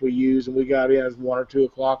ramp we used, and we got in at 1 or 2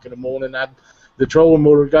 o'clock in the morning. The trolling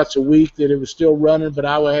motor got so weak that it was still running, but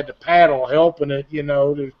I had to paddle helping it, you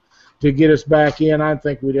know, to get us back in. I didn't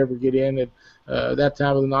think we'd ever get in. That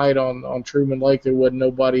time of the night on Truman Lake, there wasn't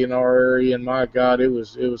nobody in our area, and my God, it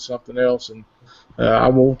was something else. And I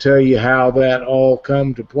won't tell you how that all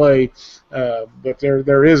come to play, but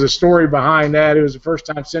there is a story behind that. It was the first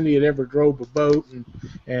time Cindy had ever drove a boat,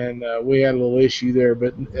 and we had a little issue there.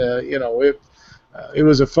 But you know, it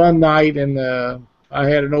was a fun night, and I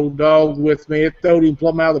had an old dog with me. It throwed him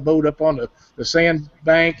plumb out of the boat up on the sand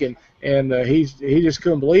bank, and he just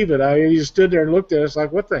couldn't believe it. He just stood there and looked at us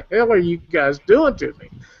like, what the hell are you guys doing to me?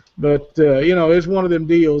 But, you know, it's one of them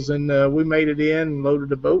deals, and we made it in and loaded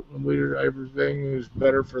the boat, and everything was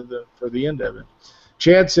better for the end of it.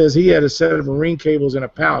 Chad says he had a set of marine cables in a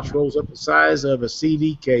pouch, rolls up the size of a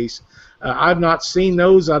CD case. I've not seen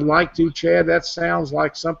those. I'd like to, Chad. That sounds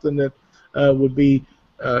like something that would be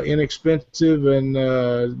inexpensive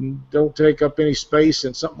and don't take up any space,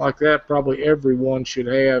 and something like that probably everyone should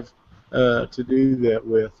have to do that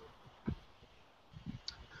with.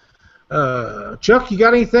 Chuck, you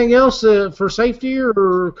got anything else for safety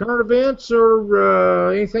or current events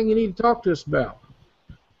or anything you need to talk to us about?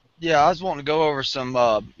 Yeah, I was wanting to go over some,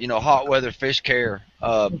 hot weather fish care.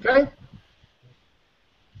 Okay.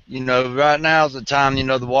 Right now is the time,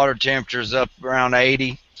 the water temperature is up around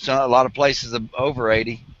 80. So a lot of places are over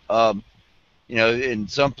 80. In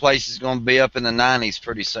some places going to be up in the 90s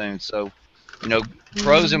pretty soon. So,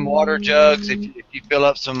 frozen water jugs, if you fill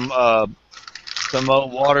up some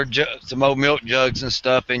old milk jugs and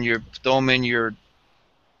stuff, and you throw them in your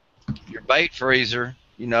bait freezer,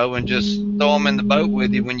 and just throw them in the boat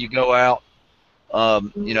with you when you go out.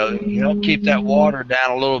 You help keep that water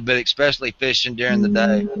down a little bit, especially fishing during the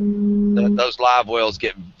day. Those live wells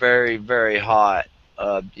get very, very hot,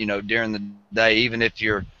 during the day, even if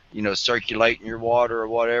you're, circulating your water or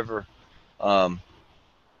whatever.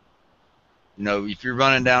 If you're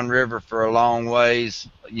running down river for a long ways,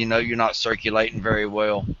 you're not circulating very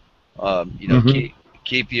well.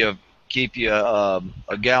 Keep you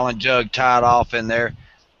a gallon jug tied off in there.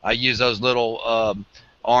 I use those little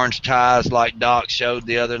orange ties like Doc showed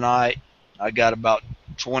the other night. I got about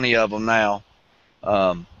 20 of them now.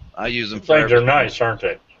 I use them for things are nice, aren't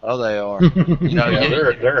they? Oh, they are.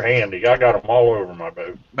 They're handy. I got them all over my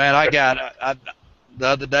boat. Man, the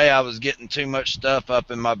other day I was getting too much stuff up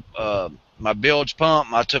in my bilge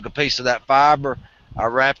pump. I took a piece of that fiber, I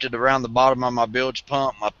wrapped it around the bottom of my bilge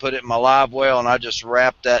pump, I put it in my live well, and I just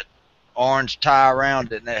wrapped that orange tie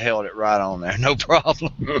around it, and it held it right on there, no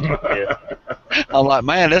problem. Yeah. I'm like,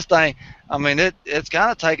 man, this thing, it's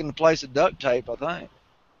kind of taking the place of duct tape, I think.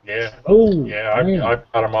 Yeah. Oh. Yeah,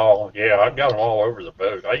 I've got them all. Yeah, I've got them all over the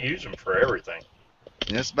boat. I use them for everything.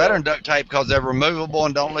 And it's better than duct tape because they're removable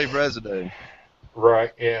and don't leave residue.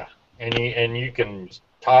 Right. Yeah. And you can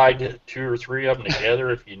tie 2 or 3 of them together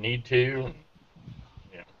if you need to.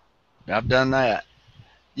 Yeah. I've done that.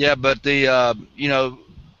 Yeah, but the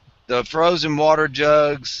the frozen water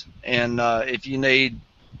jugs, and if you need,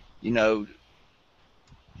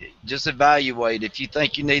 just evaluate. If you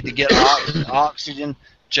think you need to get oxygen,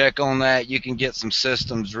 check on that. You can get some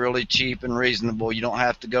systems really cheap and reasonable. You don't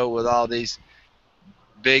have to go with all these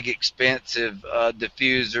big expensive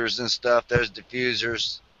diffusers and stuff. There's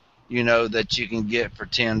diffusers, that you can get for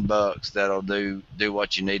 $10 that'll do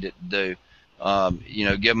what you need it to do.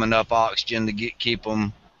 Give them enough oxygen to keep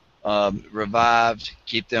them revived,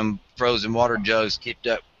 keep them frozen water jugs, keep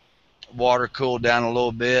that water cooled down a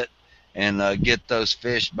little bit, and get those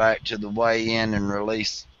fish back to the weigh in and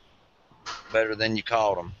release better than you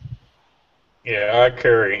caught them. Yeah, I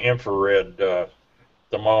carry infrared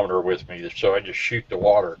thermometer with me, so I just shoot the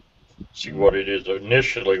water, see what it is.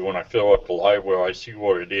 Initially, when I fill up the live well, I see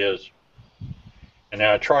what it is, and then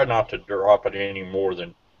I try not to drop it any more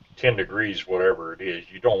than 10 degrees, whatever it is.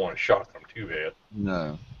 You don't want to shock them too bad.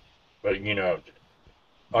 No. But,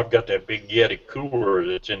 I've got that big Yeti cooler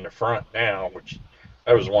that's in the front now, which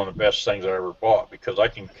that was one of the best things I ever bought, because I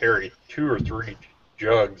can carry 2 or 3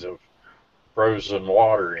 jugs of frozen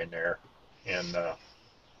water in there, and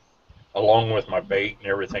along with my bait and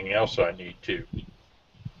everything else I need to.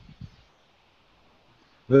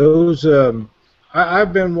 Those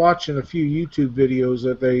I've been watching a few YouTube videos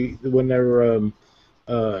that when they're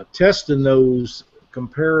testing those,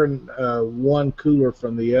 comparing one cooler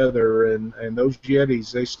from the other, and those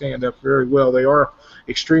Yetis, they stand up very well. They are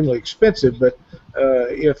extremely expensive, but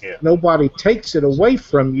if nobody takes it away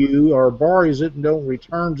from you or borrows it and don't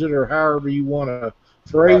returns it, or however you want to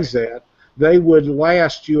phrase that, they would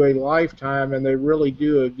last you a lifetime, and they really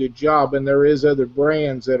do a good job. And there is other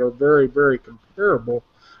brands that are very, very comparable,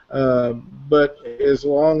 but as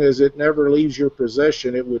long as it never leaves your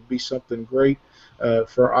possession, it would be something great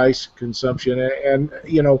for ice consumption. And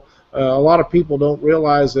a lot of people don't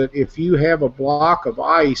realize that if you have a block of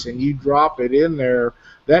ice and you drop it in there,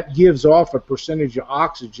 that gives off a percentage of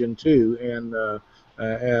oxygen too, and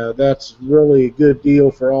that's really a good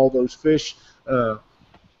deal for all those fish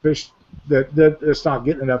that it's not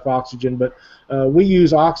getting enough oxygen. But we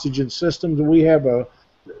use oxygen systems, and we have the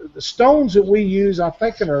stones that we use, I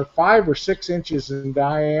think, are 5 or 6 inches in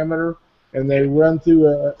diameter, and they run through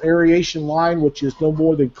an aeration line, which is no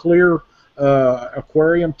more than clear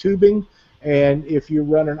aquarium tubing. And if you're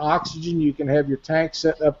running oxygen, you can have your tank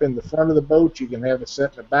set up in the front of the boat. You can have it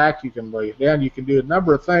set in the back. You can lay it down. You can do a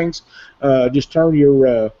number of things. Just turn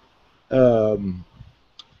your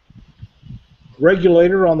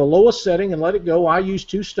regulator on the lowest setting and let it go. I use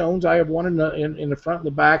 2 stones. I have one in the front and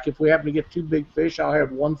the back. If we happen to get 2 big fish, I'll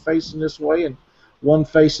have one facing this way and one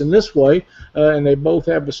facing this way, and they both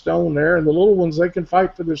have a stone there. And the little ones, they can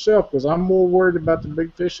fight for themselves, because I'm more worried about the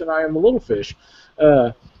big fish than I am the little fish.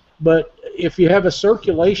 But if you have a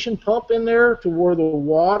circulation pump in there to where the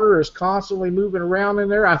water is constantly moving around in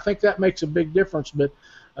there, I think that makes a big difference. But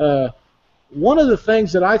one of the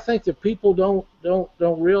things that I think that people don't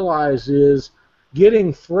realize is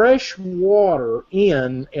getting fresh water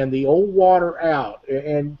in and the old water out.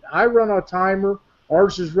 And I run on a timer.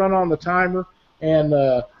 Ours is run on the timer, and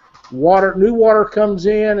new water comes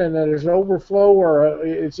in, and then there's an overflow, or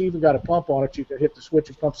it's even got a pump on it. You can hit the switch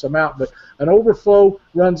and pump some out, but an overflow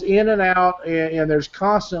runs in and out, and there's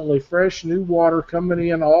constantly fresh new water coming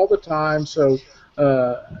in all the time. So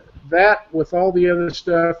that, with all the other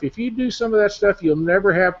stuff, if you do some of that stuff, you'll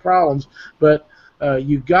never have problems, but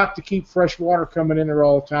you've got to keep fresh water coming in there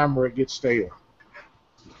all the time, or it gets stale.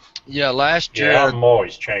 Yeah, last year. Yeah, I'm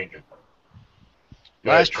always changing.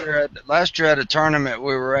 Last year at a tournament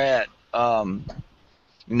we were at, you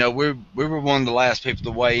know, we were one of the last people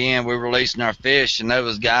to weigh in. We were releasing our fish, and there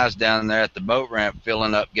was guys down there at the boat ramp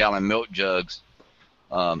filling up gallon milk jugs.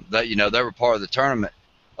 That, you know, they were part of the tournament.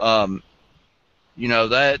 You know,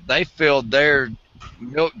 that they filled their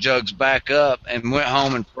milk jugs back up and went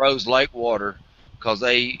home and froze lake water, because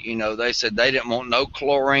they said they didn't want no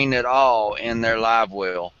chlorine at all in their live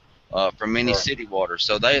well from any city water.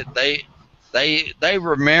 So they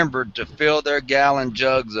remembered to fill their gallon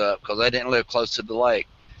jugs up, because they didn't live close to the lake.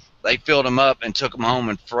 They filled them up and took them home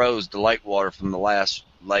and froze the lake water from the last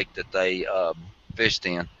lake that they fished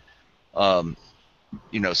in.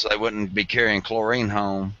 You know, so they wouldn't be carrying chlorine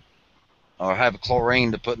home, or have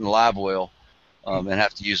chlorine to put in the live well, and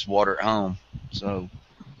have to use water at home. So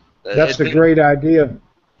that's a great idea.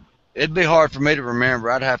 It'd be hard for me to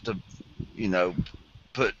remember. I'd have to, you know,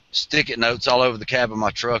 put stick-it notes all over the cab of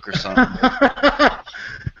my truck or something.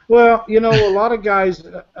 Well, you know, a lot of guys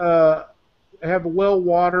have well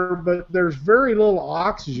water, but there's very little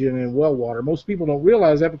oxygen in well water. Most people don't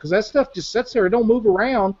realize that, because that stuff just sits there. It don't move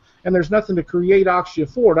around, and there's nothing to create oxygen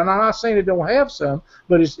for it. And I'm not saying it don't have some,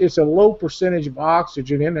 but it's a low percentage of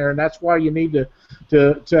oxygen in there, and that's why you need to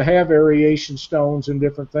have aeration stones and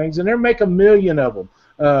different things. And they make a million of them.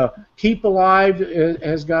 Keep Alive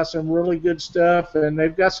has got some really good stuff, and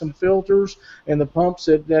they've got some filters and the pumps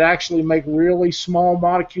that actually make really small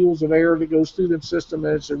molecules of air that goes through the system,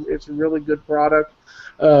 and it's a really good product.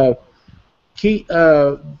 What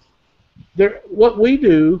we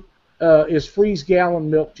do is freeze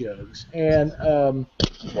gallon milk jugs, and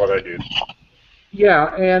what I do.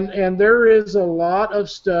 Yeah, and there is a lot of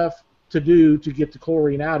stuff to do to get the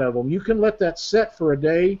chlorine out of them. You can let that set for a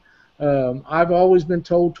day. I've always been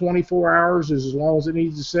told 24 hours is as long as it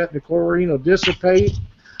needs to set, and the chlorine will dissipate.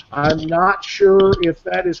 I'm not sure if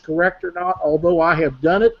that is correct or not, although I have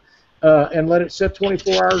done it and let it set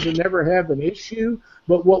 24 hours and never have an issue.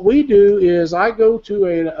 But what we do is I go to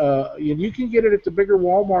and you can get it at the bigger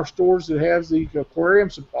Walmart stores that has the aquarium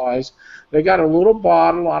supplies. They got a little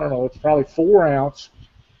bottle, I don't know, it's probably 4 ounce,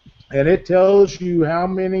 and it tells you how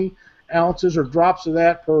many ounces or drops of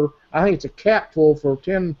that per, I think it's a cap full for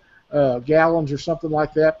 10 gallons or something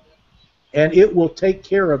like that, and it will take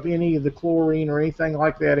care of any of the chlorine or anything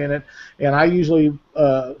like that in it. And I usually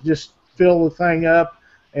just fill the thing up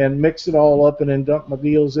and mix it all up, and then dump my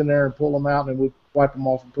deals in there and pull them out, and we wipe them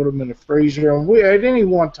off and put them in the freezer. And we, at any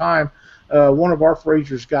one time, one of our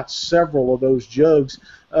freezers got several of those jugs.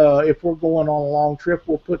 If we're going on a long trip,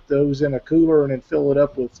 we'll put those in a cooler and then fill it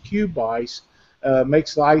up with cube ice.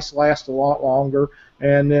 Makes the ice last a lot longer.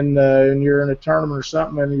 And then when you're in a tournament or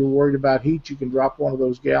something and you're worried about heat, you can drop one of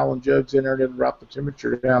those gallon jugs in there and it'll drop the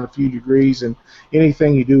temperature down a few degrees, and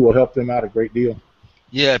anything you do will help them out a great deal.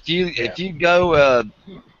 Yeah, if you go,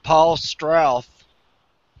 Paul Strouth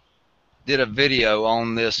did a video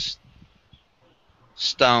on this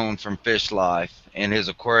stone from Fish Life in his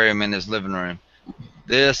aquarium in his living room.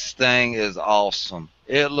 This thing is awesome.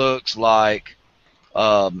 It looks like,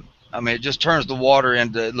 I mean, it just turns the water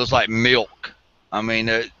into, it looks like milk. I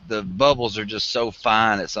mean, the bubbles are just so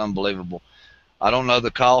fine, it's unbelievable. I don't know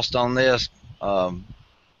the cost on this. You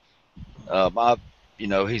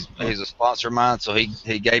know, he's a sponsor of mine, so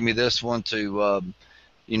he gave me this one to,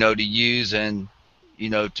 you know, to use and, you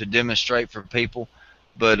know, to demonstrate for people.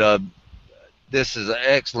 But this is an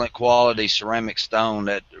excellent quality ceramic stone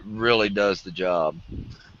that really does the job.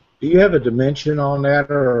 Do you have a dimension on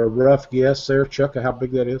that, or a rough guess there, Chuck, of how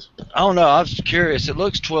big that is? I don't know. I was curious. It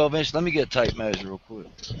looks 12 inch. Let me get a tape measure real quick.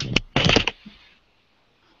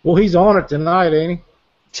 Well, he's on it tonight, ain't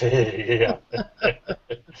he? Yeah.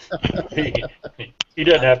 He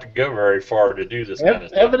doesn't have to go very far to do this kind of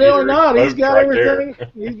stuff. Evidently either. not. He's Boat's got right everything.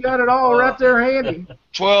 there. He's got it all right there handy.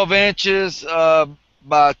 12 inches by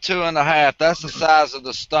 2.5. That's the size of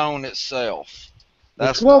the stone itself.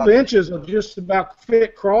 The 12 inches will just about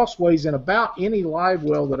fit crossways in about any live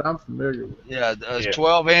well that I'm familiar with. Yeah, it's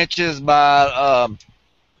 12 inches by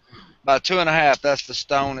 2.5. That's the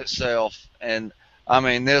stone itself. And I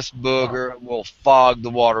mean, this booger will fog the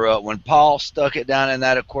water up. When Paul stuck it down in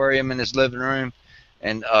that aquarium in his living room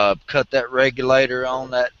and cut that regulator on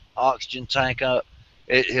that oxygen tank up,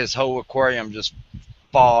 his whole aquarium just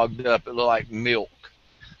fogged up. It looked like milk.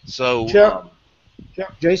 So Chuck,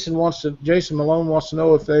 Jason Malone wants to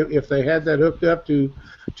know if they had that hooked up to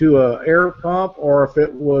a air pump or if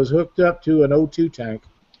it was hooked up to an O2 tank.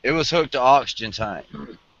 It was hooked to oxygen tank.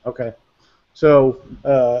 Okay. So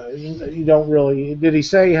you don't really. Did he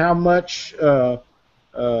say how much, how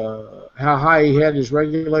high he had his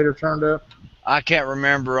regulator turned up? I can't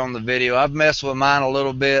remember on the video. I've messed with mine a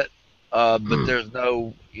little bit, but there's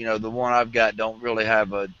no, the one I've got don't really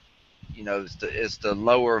have a, it's the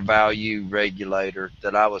lower value regulator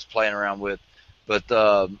that I was playing around with. But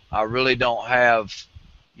I really don't have,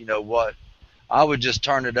 what. I would just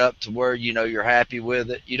turn it up to where, you're happy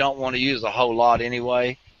with it. You don't want to use a whole lot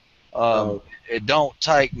anyway. It don't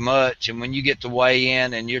take much, and when you get to weigh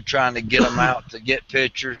in and you're trying to get them out to get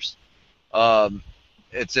pictures,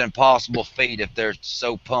 it's an impossible feat if they're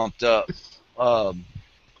so pumped up.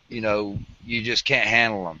 You just can't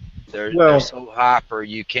handle them. They're so hyper,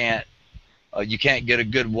 you can't get a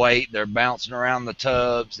good weight. They're bouncing around the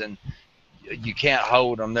tubs, and you can't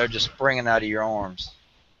hold them. They're just springing out of your arms.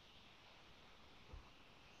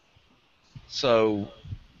 So,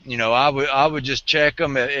 I would just check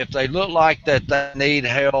them if they look like that they need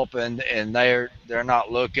help and they're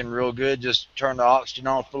not looking real good. Just turn the oxygen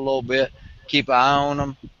on for a little bit. Keep an eye on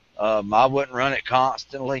them. I wouldn't run it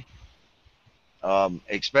constantly,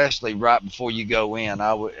 especially right before you go in.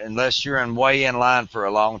 I would, unless you're in weigh-in line for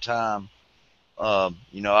a long time. I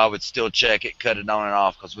would still check it, cut it on and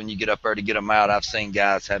off, because when you get up there to get them out, I've seen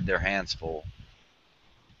guys have their hands full.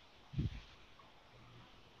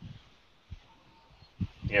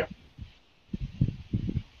 Yeah.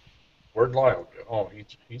 Where'd Lyle go? Oh,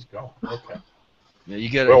 he's gone. Okay. Yeah, you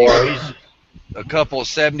get he's a couple of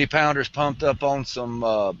 70-pounders pumped up on some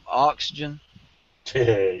oxygen.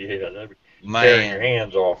 Yeah, that'd be Man. tearing your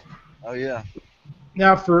hands off. Oh yeah.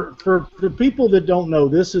 Now, for people that don't know,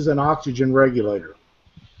 this is an oxygen regulator,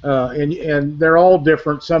 and they're all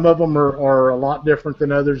different. Some of them are a lot different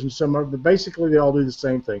than others, and but basically they all do the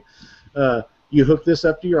same thing. You hook this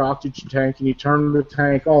up to your oxygen tank, and you turn the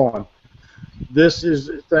tank on. This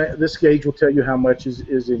gauge will tell you how much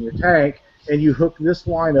is in your tank, and you hook this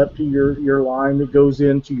line up to your line that goes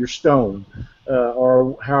into your stone,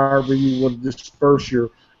 or however you want to disperse your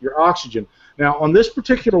oxygen. Now, on this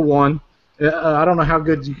particular one, I don't know how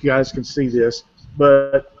good you guys can see this,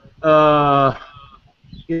 but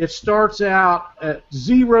it starts out at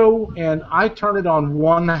 0, and I turn it on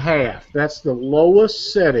 1/2. That's the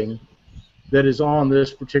lowest setting that is on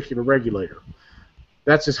this particular regulator.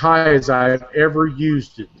 That's as high as I've ever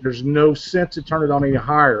used it. There's no sense to turn it on any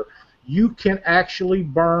higher. You can actually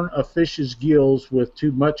burn a fish's gills with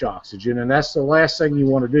too much oxygen, and that's the last thing you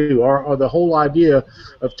want to do. Or the whole idea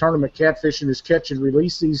of tournament catfishing is catch and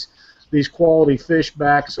release these quality fish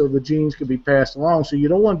back so the genes can be passed along. So you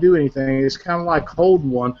don't want to do anything. It's kind of like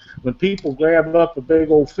holding one. When people grab up a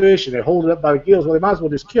big old fish and they hold it up by the gills, well, they might as well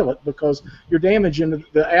just kill it, because you're damaging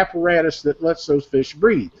the apparatus that lets those fish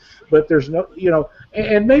breathe. But there's no,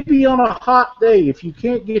 and maybe on a hot day, if you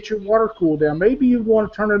can't get your water cooled down, maybe you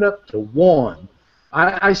want to turn it up to 1.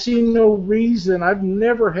 I see no reason. I've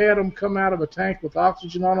never had them come out of a tank with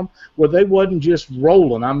oxygen on them where they wasn't just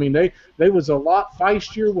rolling. I mean, they was a lot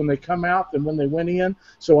feistier when they come out than when they went in.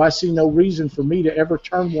 So I see no reason for me to ever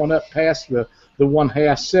turn one up past the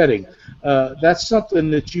 1/2 setting. That's something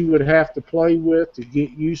that you would have to play with to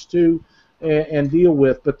get used to and deal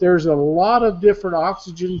with. But there's a lot of different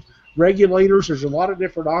oxygen regulators. There's a lot of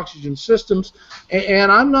different oxygen systems, and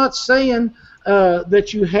I'm not saying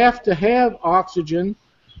that you have to have oxygen,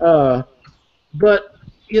 but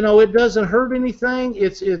it doesn't hurt anything.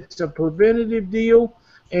 It's a preventative deal,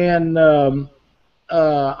 and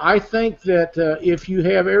I think that if you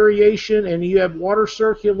have aeration and you have water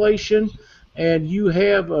circulation and you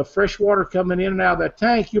have fresh water coming in and out of that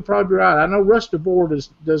tank, you're probably right. I know Rusty Board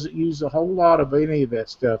doesn't use a whole lot of any of that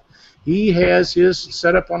stuff. He has his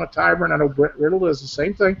set up on a timer, and I know Brett Riddle does the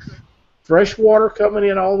same thing. fresh water coming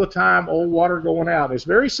in all the time, old water going out. It's a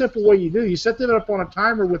very simple way you do. You set that up on a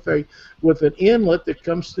timer with an inlet that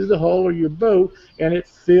comes through the hull of your boat, and it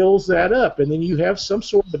fills that up. And then you have some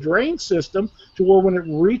sort of a drain system to where when it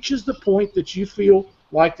reaches the point that you feel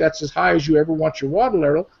like that's as high as you ever want your water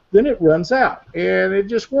level, then it runs out, and it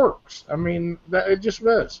just works. I mean, it just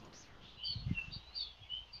does.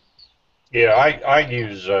 Yeah, I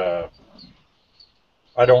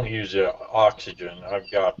don't use oxygen.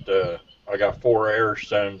 I got 4 air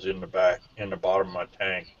stones in the bottom of my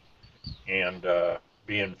tank, and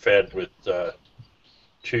being fed with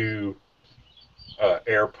 2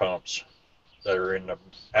 air pumps that are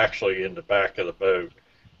actually in the back of the boat.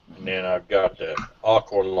 And then I've got the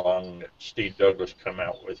Aqua Lung that Steve Douglas come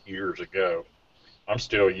out with years ago. I'm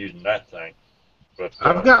still using that thing. But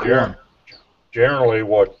I've got one. Generally,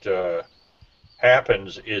 what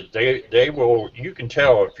happens is they will. You can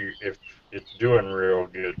tell if it's doing real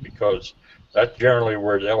good, because that's generally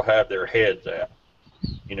where they'll have their heads at.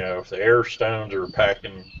 You know, if the air stones are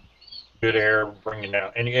packing good air, bringing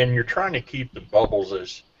out, and you're trying to keep the bubbles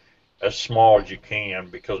as small as you can,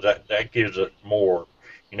 because that gives it more.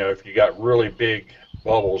 You know, if you got really big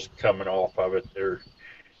bubbles coming off of it, they're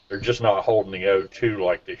just not holding the O2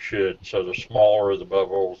 like they should. So the smaller the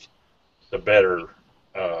bubbles, the better,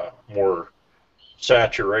 more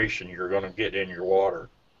saturation you're going to get in your water.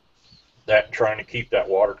 That trying to keep that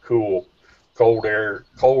water cool. Cold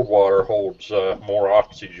water holds more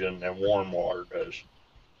oxygen than warm water does.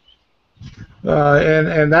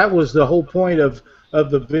 And that was the whole point of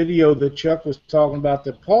the video that Chuck was talking about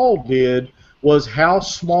that Paul did, was how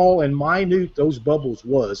small and minute those bubbles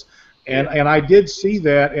was. And I did see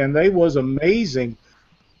that, and they was amazing,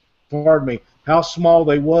 pardon me, how small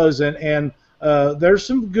they was. And there's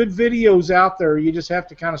some good videos out there. You just have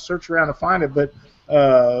to kind of search around to find it. But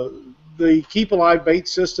the Keep Alive bait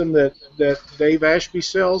system that Dave Ashby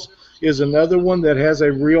sells is another one that has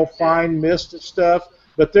a real fine mist of stuff.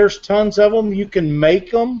 But there's tons of them. You can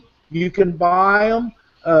make them. You can buy them.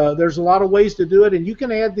 There's a lot of ways to do it, and you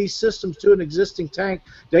can add these systems to an existing tank.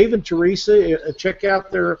 Dave and Teresa, check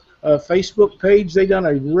out their Facebook page. They've done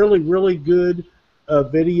a really, really good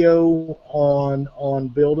video on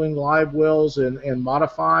building live wells and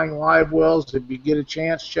modifying live wells. If you get a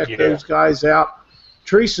chance, check those guys out.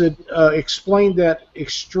 Teresa explained that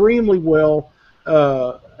extremely well.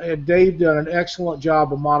 And Dave done an excellent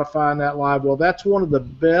job of modifying that live well. That's one of the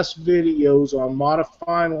best videos on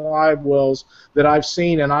modifying live wells that I've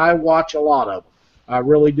seen, and I watch a lot of them. I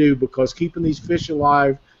really do, because keeping these fish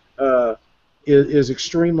alive is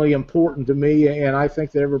extremely important to me, and I think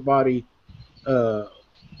that everybody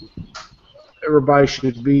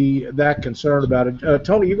should be that concerned about it.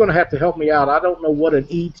 Tony, you're going to have to help me out. I don't know what an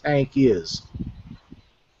E-tank is.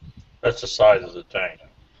 That's the size of the tank.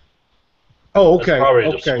 Oh, okay.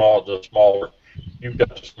 That's probably the smaller. You've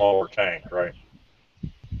got the smaller tank, right?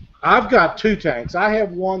 I've got 2 tanks. I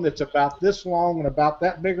have one that's about this long and about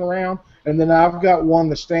that big around, and then I've got one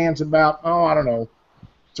that stands about, I don't know,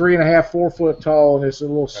 3.5, 4 foot tall, and it's a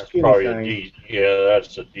little skinny probably thing. A D. Yeah,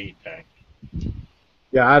 that's a D tank.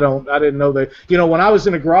 Yeah, I didn't know that. You know, when I was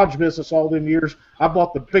in the garage business all them years, I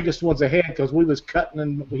bought the biggest ones I had because we was cutting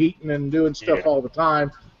and heating and doing stuff all the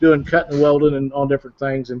time, doing cutting and welding and on different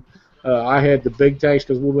things, and I had the big tanks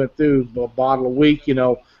because we went through a bottle a week, you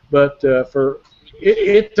know. But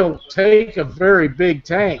it don't take a very big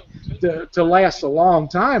tank to last a long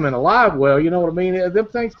time in a live well. You know what I mean? Them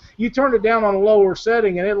things, you turn it down on a lower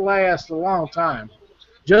setting and it lasts a long time.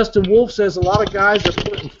 Justin Wolf says a lot of guys are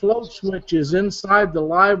putting float switches inside the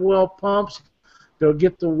live well pumps to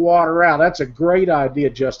get the water out. That's a great idea,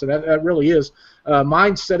 Justin. That really is.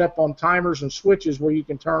 Mine's set up on timers and switches where you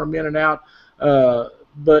can turn them in and out.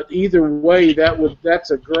 But either way,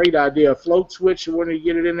 that's a great idea. A float switch, when you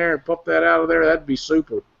get it in there and pump that out of there, that'd be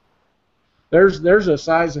super. There's a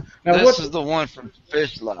size. Now, this is the one from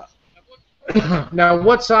Fish Lot. Now,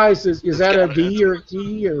 what size is that? A D or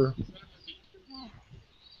E or?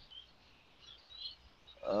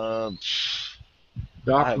 I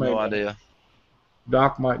have no idea.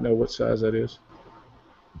 Doc might know what size that is.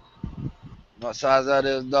 What size that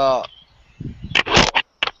is, Doc?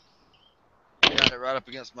 Got it right up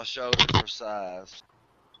against my shoulder for size.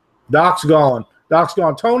 Doc's gone.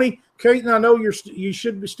 Tony, Creighton, I know you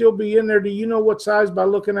should still be in there. Do you know what size by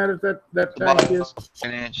looking at it that tank is?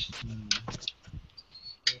 An inch.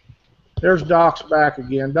 There's Doc's back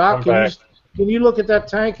again. Doc, can you look at that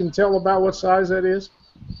tank and tell about what size that is?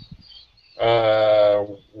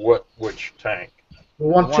 Which tank? The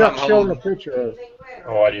one Chuck showed a picture of.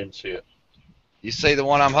 Oh, I didn't see it. You see the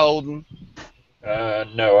one I'm holding?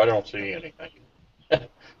 No, I don't see anything.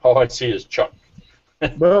 All I see is Chuck.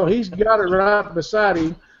 Well, he's got it right beside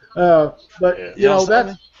him. But Yeah. you know Y'all see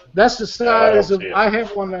me? that's the size don't of. see it. I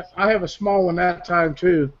have one that I have a small one that time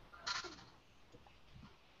too.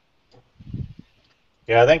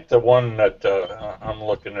 Yeah, I think the one that I'm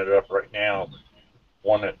looking it up right now,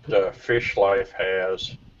 one that Fish Life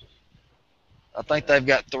has. I think they've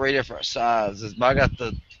got 3 different sizes. But I got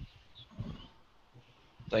I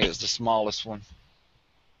think it's the smallest one.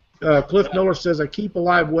 Cliff Miller says a Keep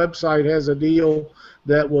Alive website has a deal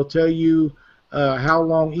that will tell you how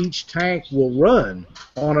long each tank will run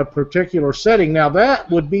on a particular setting. Now that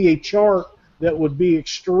would be a chart that would be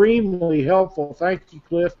extremely helpful. Thank you,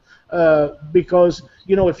 Cliff, because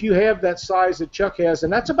you know if you have that size that Chuck has,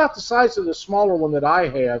 and that's about the size of the smaller one that I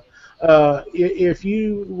have. If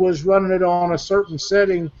you was running it on a certain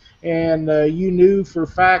setting and you knew for a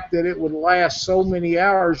fact that it would last so many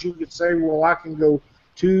hours, you could say, well, I can go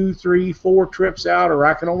 2, 3, 4 trips out, or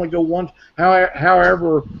I can only go one,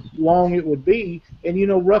 however long it would be, and you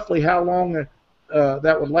know roughly how long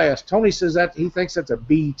that would last. Tony says that he thinks that's a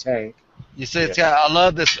B tank. You see, it's got. I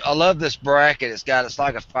love this bracket. It's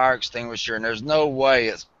like a fire extinguisher, and there's no way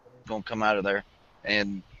it's gonna come out of there,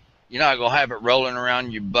 and you're not gonna have it rolling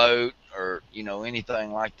around your boat or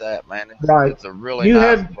anything like that, man. Right. It's a really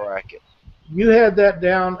nice bracket. You had that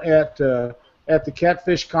down at the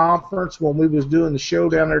Catfish Conference when we was doing the show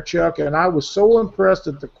down there, Chuck, and I was so impressed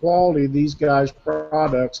at the quality of these guys'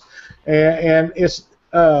 products, and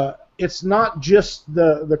it's not just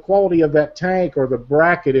the quality of that tank or the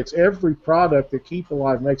bracket; it's every product that Keep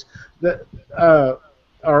Alive makes. That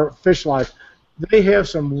or Fish Life, they have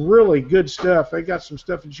some really good stuff. They got some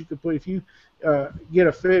stuff that you could put if you get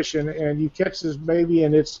a fish and you catch this baby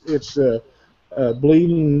and it's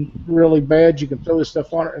bleeding really bad. You can throw this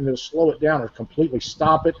stuff on it and it'll slow it down or completely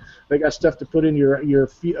stop it. They got stuff to put in your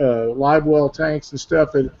live well tanks and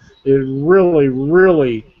stuff. It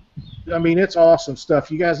really, I mean, it's awesome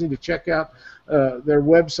stuff. You guys need to check out their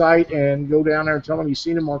website and go down there and tell them you've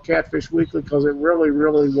seen them on Catfish Weekly because it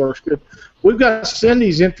really works good. We've got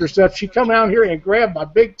Cindy's interest up. She come out here and grabbed my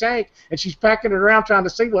big tank and she's packing it around trying to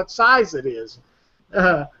see what size it is.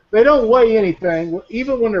 They don't weigh anything,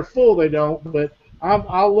 even when they're full. They don't. But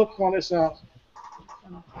I'll look on this out.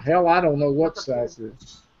 Hell, I don't know what size it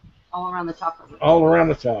is. All around the top of it. All around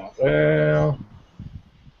the top. Well,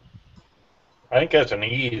 I think that's an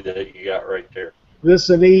E that you got right there. this is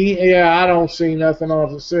an E. Yeah, I don't see nothing on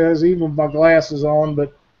it that says, even with my glasses on.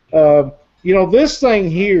 But this thing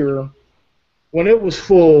here, when it was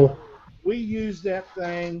full, we used that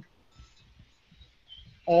thing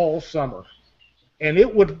all summer. And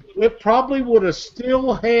it probably would have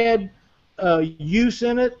still had use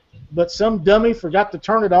in it, but some dummy forgot to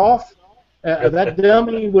turn it off. That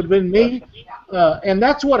dummy would have been me. And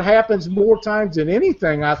that's what happens more times than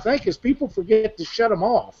anything, I think, is people forget to shut them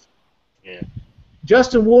off. Yeah.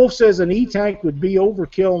 Justin Wolf says an E-tank would be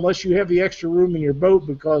overkill unless you have the extra room in your boat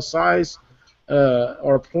because size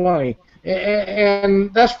are plenty.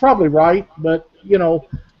 And that's probably right, but,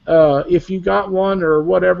 if you got one or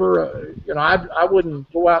whatever, I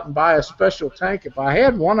wouldn't go out and buy a special tank. If I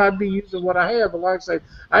had one, I'd be using what I have. But like I say,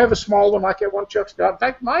 I have a small one like that one Chuck's got. In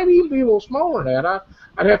fact, might even be a little smaller than that.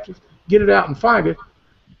 I'd have to get it out and find it.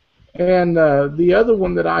 And the other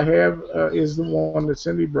one that I have is the one that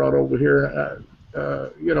Cindy brought over here.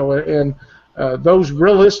 And those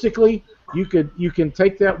realistically, you can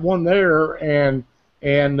take that one there and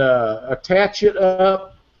attach it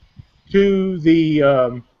up to the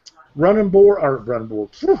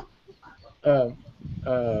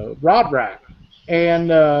rod rack,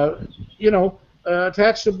 and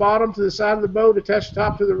attach the bottom to the side of the boat, attach the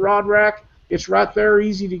top to the rod rack. It's right there,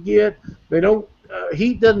 easy to get. They don't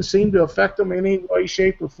heat doesn't seem to affect them in any way,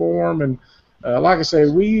 shape, or form. And like I say,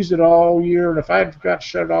 we used it all year, and if I had forgot to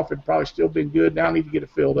shut it off, it'd probably still been good. Now I need to get it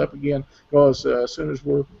filled up again because as soon as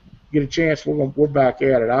we get a chance, we're back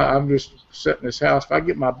at it. I'm just sitting in this house. If I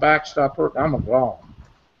get my back stop hurting, I'm gone.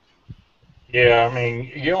 Yeah, I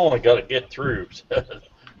mean, you only got to get through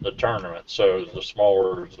the tournament, so the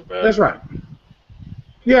smaller is the better. That's right.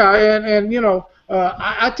 Yeah, and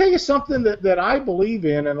I tell you something that I believe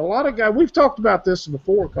in, and a lot of guys, we've talked about this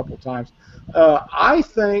before a couple of times. I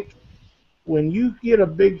think when you get a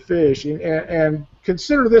big fish, and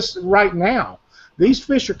consider this right now, these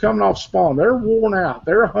fish are coming off spawn. They're worn out.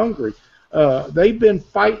 They're hungry. They've been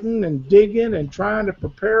fighting and digging and trying to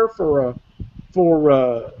prepare for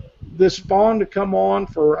this spawn to come on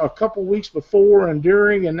for a couple weeks before and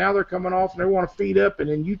during, and now they're coming off and they want to feed up, and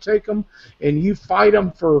then you take them and you fight them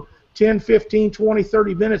for 10, 15, 20,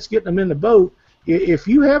 30 minutes getting them in the boat, if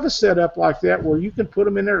you have a setup like that where you can put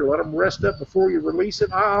them in there, let them rest up before you release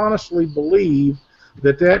it, I honestly believe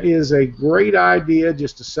that that is a great idea,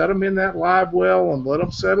 just to set them in that live well and let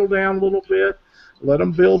them settle down a little bit, let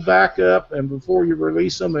them build back up, and before you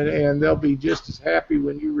release them, and they'll be just as happy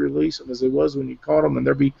when you release them as they was when you caught them, and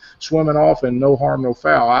they'll be swimming off and no harm, no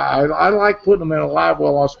foul. I like putting them in a live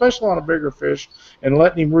well, especially on a bigger fish, and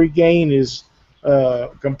letting him regain his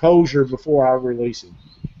composure before I release him.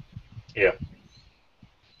 Yeah.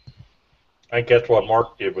 I think that's what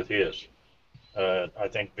Mark did with his. I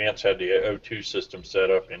think Vince had the O2 system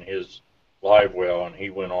set up in his live well, and he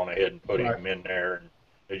went on ahead and put him in there, and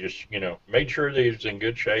they just, made sure that he was in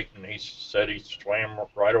good shape, and he said he swam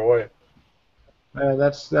right away.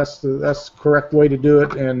 That's the correct way to do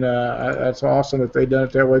it, and that's awesome that they done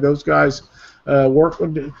it that way. Those guys work,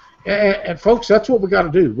 and folks, that's what we got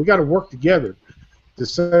to do. We got to work together to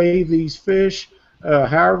save these fish.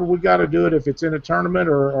 However we got to do it, if it's in a tournament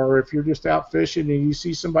or if you're just out fishing and you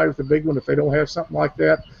see somebody with a big one, if they don't have something like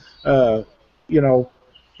that,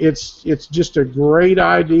 it's just a great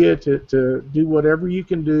idea to do whatever you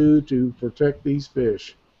can do to protect these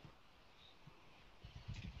fish.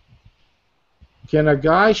 Can a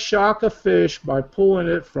guy shock a fish by pulling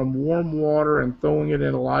it from warm water and throwing it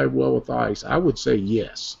in a live well with ice? I would say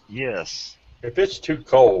yes. Yes. If it's too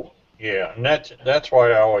cold, yeah, and that's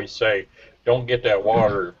why I always say, don't get that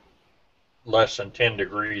water less than 10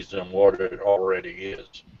 degrees than what it already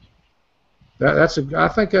is. I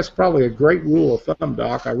think that's probably a great rule of thumb,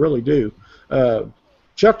 Doc. I really do.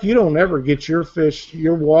 Chuck, you don't ever get your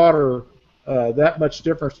water that much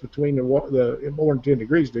difference between the more than 10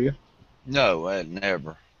 degrees, do you? No,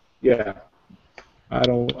 never. Yeah, I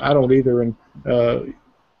don't either, and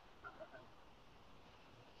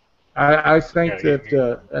I think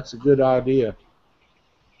that's a good idea.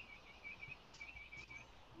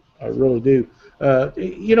 I really do.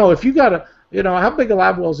 If you got how big a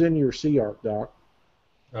live well's in your Sea Ark, Doc?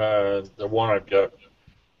 The one I've got,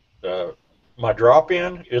 my drop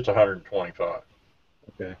in, it's 125.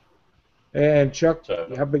 Okay. And Chuck, So,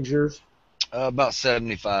 how big's yours? About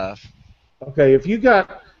 75. Okay, if you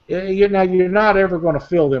got, you're not ever going to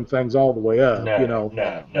fill them things all the way up.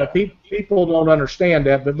 No. People don't understand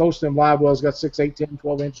that, but most of them live wells got 6, 8, 10,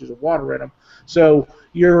 12 inches of water in them. So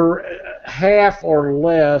you're half or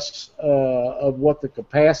less of what the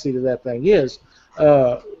capacity of that thing is.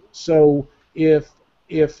 So if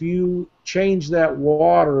you change that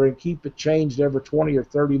water and keep it changed every 20 or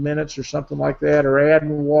 30 minutes or something like that, or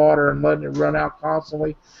adding water and letting it run out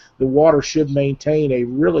constantly, the water should maintain a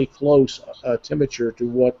really close temperature to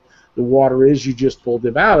what the water is you just pulled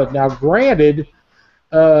them out of. Now, granted,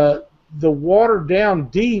 the water down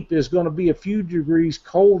deep is going to be a few degrees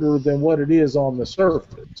colder than what it is on the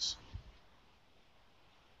surface.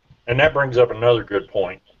 And that brings up another good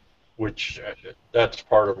point, which that's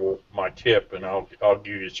part of my tip, and I'll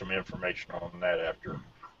give you some information on that after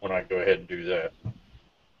when I go ahead and do that.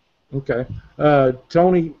 Okay.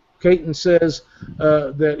 Tony Caton says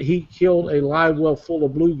that he killed a live well full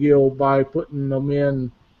of bluegill by putting them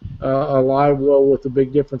in a live well with a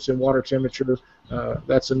big difference in water temperature.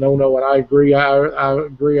 That's a no-no, and I agree. I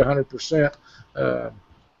agree 100%.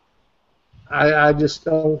 I just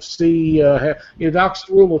don't see. Doc's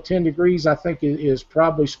rule of 10 degrees, I think, is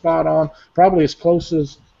probably spot on. Probably as close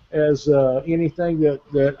as anything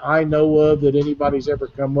that I know of that anybody's ever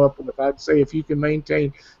come up with. I'd say if you can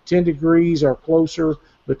maintain 10 degrees or closer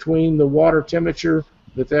between the water temperature,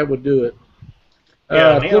 that would do it.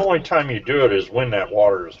 Yeah, and the only time you do it is when that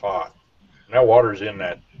water is hot. And that water's in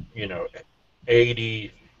that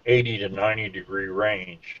 80 to 90 degree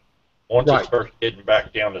range. Once it starts getting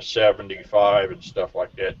back down to 75 and stuff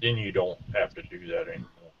like that, then you don't have to do that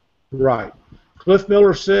anymore. Right. Cliff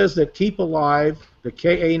Miller says that Keep Alive, the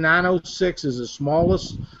KA906, is the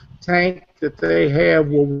smallest tank that they have,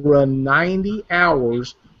 will run 90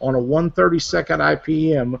 hours on a 132nd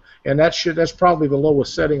IPM, and that's probably the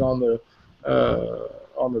lowest setting on the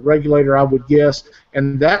regulator, I would guess.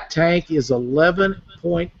 And that tank is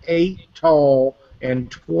 11.8 tall and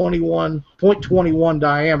 0.21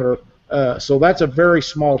 diameter. So that's a very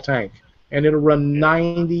small tank, and it'll run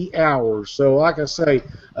 90 hours. So like I say,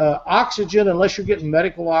 oxygen, unless you're getting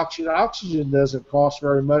medical oxygen doesn't cost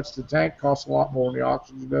very much. The tank costs a lot more than the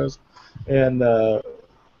oxygen does. And,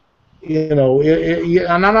 and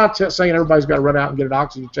I'm not saying everybody's got to run out and get an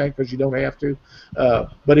oxygen tank, because you don't have to.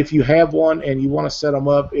 But if you have one and you want to set them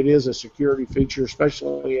up, it is a security feature,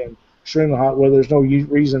 especially in extremely hot weather. There's no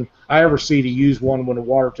reason I ever see to use one when the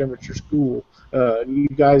water temperature's cool. You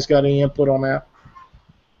guys got any input on that?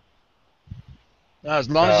 No, as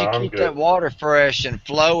long as you keep that water fresh and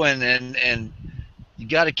flowing, and you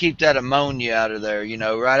got to keep that ammonia out of there. You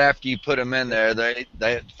know, right after you put them in there, they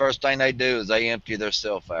first thing they do is they empty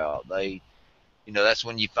themselves out. They, you know, that's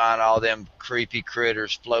when you find all them creepy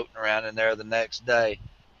critters floating around in there the next day.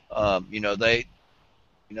 You know, they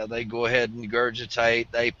go ahead and regurgitate,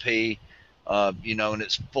 they pee, you know, and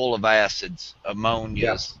it's full of acids,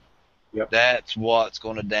 ammonias. Yep. That's what's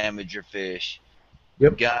going to damage your fish.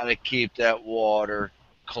 Yep. You got to keep that water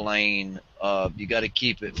clean. You got to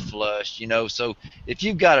keep it flushed, you know. So if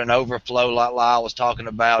you've got an overflow like Lyle was talking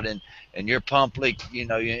about, and your pump leak, you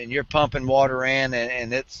know, and you're pumping water in,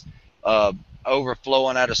 and it's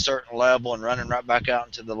overflowing at a certain level and running right back out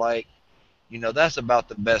into the lake, you know, that's about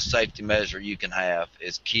the best safety measure you can have,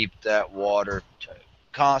 is keep that water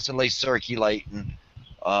constantly circulating,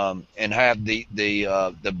 and have the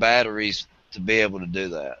batteries to be able to do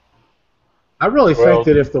that. I really think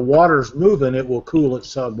that if the water's moving, it will cool it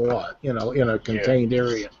somewhat, you know, in a contained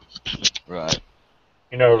area. Right.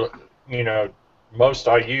 You know, most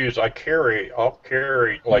I'll carry,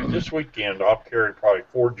 like this weekend, I'll carry probably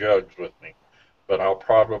 4 jugs with me, but I'll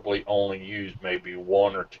probably only use maybe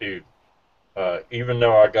 1 or 2. Even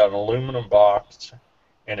though I got an aluminum box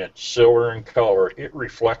and it's silver in color, it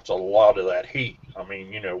reflects a lot of that heat. I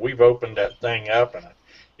mean, you know, we've opened that thing up and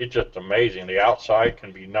it's just amazing. The outside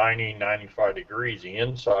can be 90, 95 degrees. The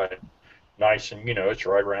inside, nice and, you know, it's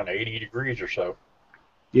right around 80 degrees or so.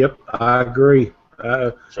 Yep, I agree.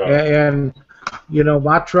 And, you know,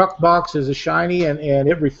 my truck box is a shiny, and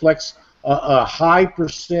it reflects a high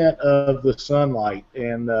percent of the sunlight,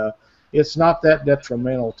 and it's not that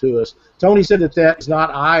detrimental to us. Tony said that is not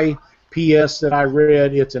IPS that I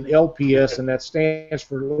read. It's an LPS, and that stands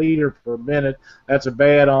for liter per minute. That's a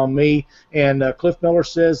bad on me. And Cliff Miller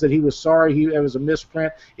says that he was sorry. It was a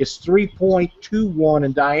misprint. It's 3.21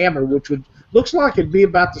 in diameter, which looks like it'd be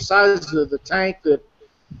about the size of the tank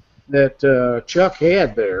that Chuck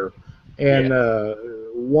had there. And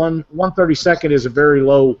 1/32 is a very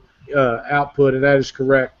low output, and that is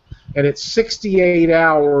correct. And it's 68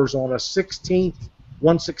 hours on a 1/16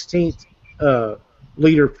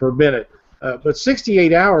 liter per minute. But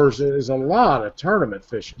 68 hours is a lot of tournament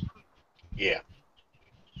fishing. Yeah.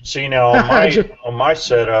 See, now on my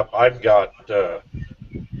setup, I've got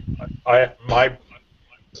my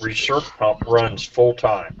recirc pump runs full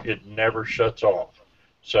time. It never shuts off.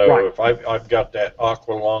 So if I've got that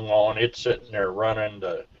aqua lung on, it's sitting there running.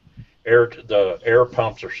 The air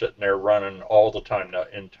pumps are sitting there running all the time, the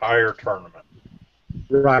entire tournament.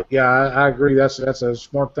 Right. Yeah, I agree. That's a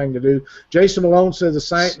smart thing to do. Jason Malone said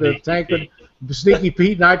the tank would Sneaky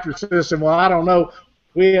Pete nitrous system. Well, I don't know.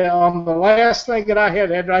 We on the last thing that I had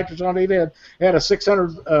nitrous on it, had a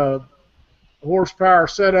 600 horsepower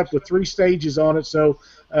setup with 3 stages on it, so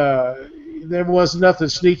there was nothing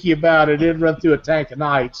sneaky about it. It didn't run through a tank a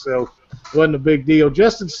night, so it wasn't a big deal.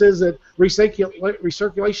 Justin says that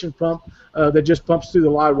recirculation pump that just pumps through the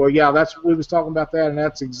live well. Yeah, we was talking about that, and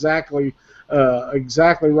that's exactly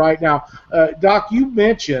right. Now, Doc, you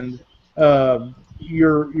mentioned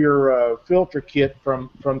your filter kit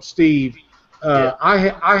from Steve.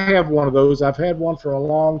 I have one of those. I've had one for a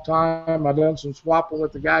long time. I've done some swapping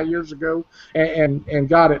with the guy years ago and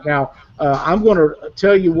got it. Now, I'm going to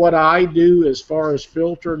tell you what I do as far as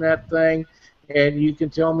filtering that thing, and you can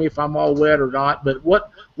tell me if I'm all wet or not. But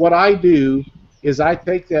what I do is I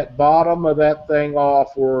take that bottom of that thing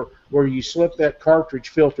off where you slip that cartridge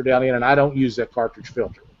filter down in, and I don't use that cartridge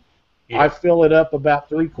filter. Yeah. I fill it up about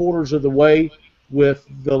 3/4 of the way with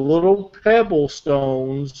the little pebble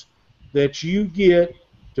stones that you get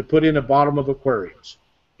to put in the bottom of aquariums.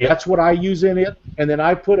 Yep. That's what I use in it, and then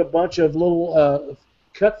I put a bunch of little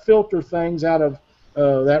cut filter things out of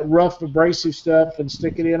that rough abrasive stuff and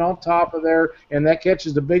stick it in on top of there, and that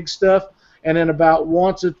catches the big stuff. And then about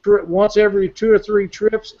once every 2 or 3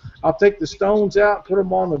 trips, I'll take the stones out, put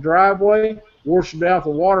them on the driveway, wash them down with a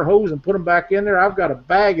water hose, and put them back in there. I've got a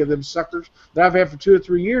bag of them suckers that I've had for 2 or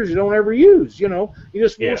 3 years you don't ever use. You know, you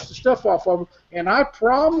just wash the stuff off of them. And I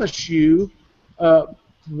promise you,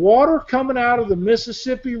 water coming out of the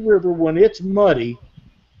Mississippi River when it's muddy,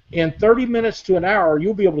 in 30 minutes to an hour,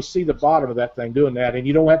 you'll be able to see the bottom of that thing doing that, and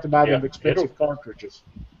you don't have to buy them expensive cartridges.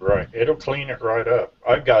 Right. It'll clean it right up.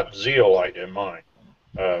 I've got zeolite in mine.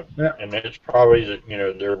 And it's probably, you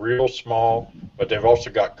know, they're real small, but they've also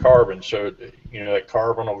got carbon, so, you know, that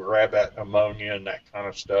carbon will grab that ammonia and that kind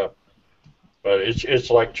of stuff. But it's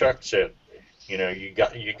like Chuck said, you know, you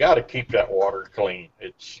got to keep that water clean.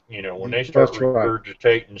 It's, you know, when they start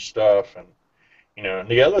regurgitating stuff, and, you know, and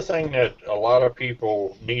the other thing that a lot of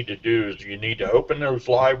people need to do is you need to open those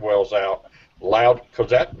live wells out loud,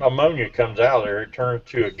 because that ammonia comes out of there, it turns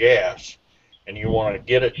to a gas, and you want to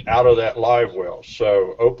get it out of that live well.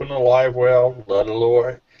 So open the live well,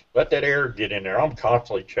 let that air get in there. I'm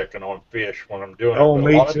constantly checking on fish when I'm doing it. Oh, But a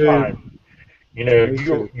me lot of too. times, you know, Me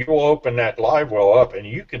too. you'll open that live well up and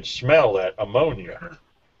you can smell that ammonia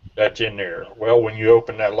that's in there. Well, when you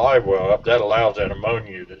open that live well up, that allows that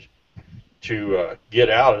ammonia to get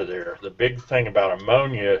out of there. The big thing about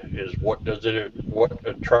ammonia is what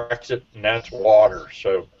attracts it, and that's water.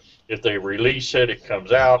 So if they release it, it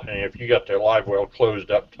comes out, and if you got the live well closed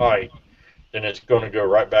up tight, then it's going to go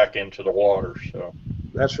right back into the water. So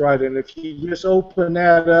That's right. And if you just open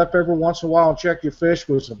that up every once in a while and check your fish,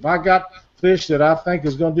 because if I got fish that I think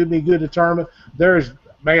is going to do me good to tournament,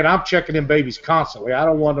 man, I'm checking them babies constantly. I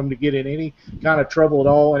don't want them to get in any kind of trouble at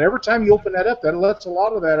all. And every time you open that up, that lets a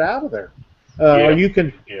lot of that out of there. Or you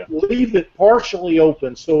can leave it partially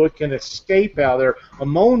open so it can escape out there.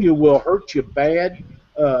 Ammonia will hurt you bad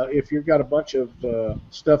if you've got a bunch of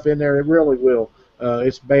stuff in there. It really will.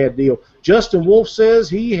 It's a bad deal. Justin Wolf says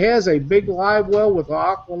he has a big live well with an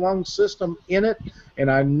aqualung system in it,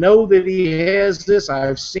 and I know that he has this.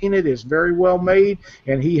 I've seen it. It's very well made,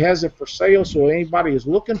 and he has it for sale. So anybody is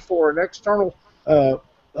looking for an external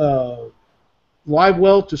live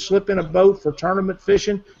well to slip in a boat for tournament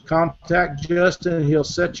fishing, contact Justin. He'll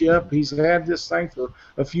set you up. He's had this thing for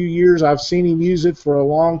a few years. I've seen him use it for a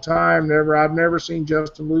long time. I've never seen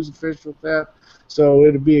Justin lose a fish with that. So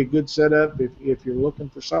it'll be a good setup if you're looking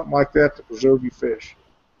for something like that to preserve your fish.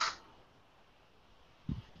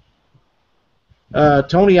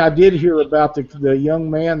 Tony, I did hear about the young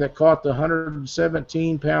man that caught the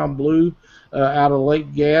 117-pound blue out of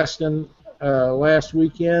Lake Gaston last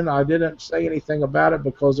weekend. I didn't say anything about it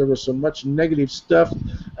because there was so much negative stuff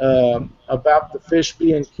about the fish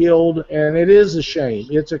being killed, and it is a shame.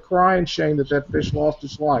 It's a crying shame that fish lost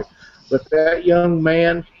its life. But that young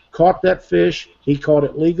man caught that fish. He caught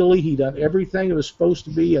it legally. He done everything it was supposed to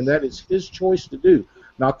be, and that is his choice to do.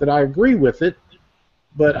 Not that I agree with it,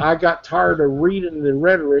 but I got tired of reading the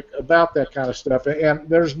rhetoric about that kind of stuff. And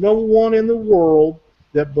there's no one in the world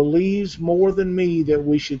that believes more than me that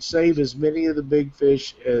we should save as many of the big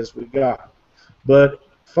fish as we got. But,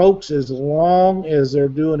 folks, as long as they're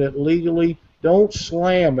doing it legally, don't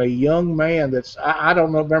slam a young man that's, I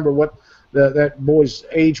don't remember what that boy's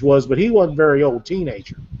age was, but he wasn't very old,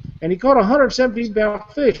 teenager. And he caught a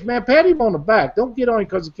 117-pound fish. Man, pat him on the back. Don't get on him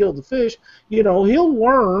because he killed the fish. You know, he'll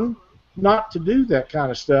learn not to do that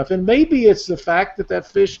kind of stuff. And maybe it's the fact that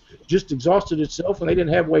fish just exhausted itself and they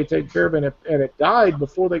didn't have a way to take care of it, and it died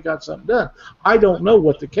before they got something done. I don't know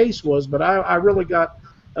what the case was, but I really got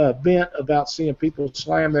bent about seeing people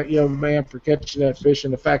slam that young man for catching that fish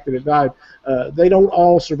and the fact that it died. They don't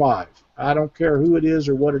all survive. I don't care who it is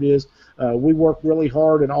or what it is. We work really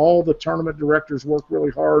hard, and all the tournament directors work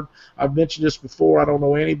really hard. I've mentioned this before. I don't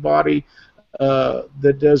know anybody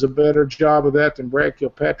that does a better job of that than Brad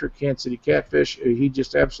Kilpatrick, Kansas City Catfish. He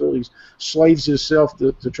just absolutely slaves himself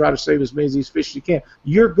to try to save as many of these fish as he can.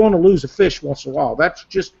 You're going to lose a fish once in a while. That's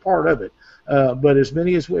just part of it. But as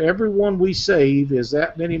many as everyone we save is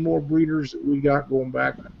that many more breeders that we got going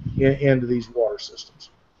back into these water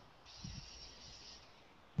systems.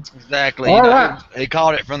 Exactly. All right. He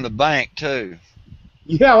caught it from the bank too.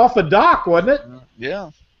 Yeah, off a dock, wasn't it? Yeah.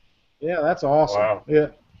 Yeah, that's awesome. Wow. Yeah,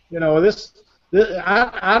 you know this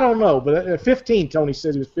I don't know, but at 15, Tony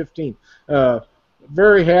says he was 15.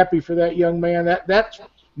 Very happy for that young man. That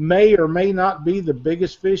may or may not be the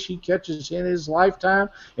biggest fish he catches in his lifetime,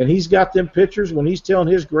 and he's got them pictures when he's telling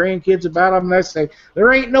his grandkids about them. They say,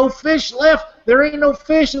 there ain't no fish left. There ain't no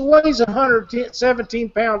fish that weighs 117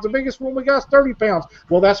 pounds. The biggest one we got is 30 pounds.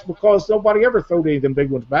 Well, that's because nobody ever throwed any of them big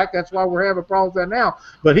ones back. That's why we're having problems with that now.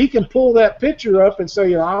 But he can pull that picture up and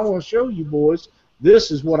say, I want to show you boys, this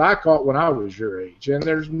is what I caught when I was your age. And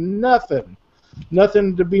there's nothing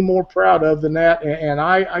to be more proud of than that. And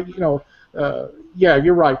I yeah,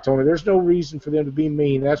 you're right, Tony. There's no reason for them to be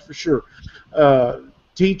mean, that's for sure.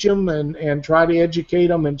 Teach them and try to educate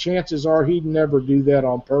them, and chances are he'd never do that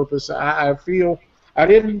on purpose. I feel I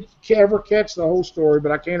didn't ever catch the whole story,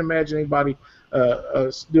 but I can't imagine anybody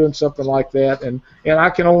doing something like that. And I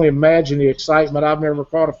can only imagine the excitement. I've never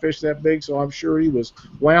caught a fish that big, so I'm sure he was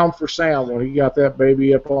wound for sound when he got that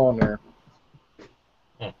baby up on there.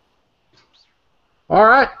 All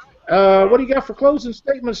right. What do you got for closing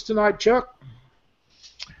statements tonight, Chuck?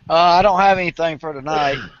 I don't have anything for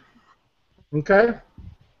tonight. Okay.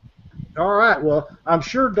 All right. Well, I'm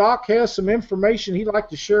sure Doc has some information he'd like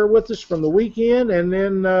to share with us from the weekend, and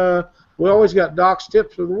then we always got Doc's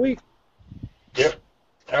tips for the week. Yep.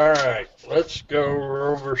 All right. Let's go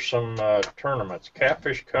over some tournaments.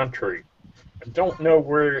 Catfish Country I don't know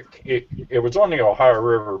where it was on the Ohio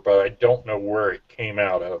River, but I don't know where it came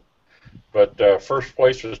out of. But first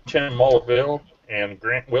place was Tim Mullaville and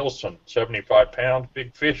Grant Wilson, 75 pounds.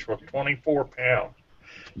 Big Fish was 24 pounds.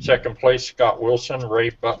 Second place, Scott Wilson, Ray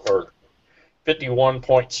Butler,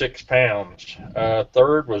 51.6 pounds.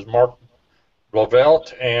 Third was Mark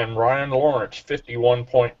Lavelt and Ryan Lawrence,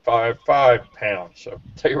 51.55 pounds. So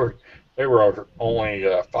they were only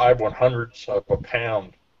 5/100ths of a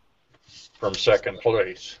pound from second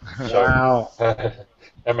place. So, wow. That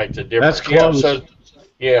makes a difference. That's close.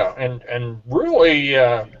 Yeah, and really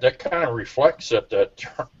that kind of reflects that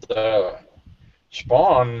the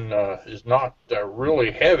spawn is not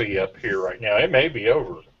really heavy up here right now. It may be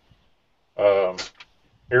over.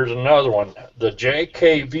 Here's another one, the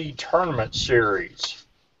JKV Tournament Series.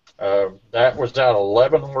 That was out of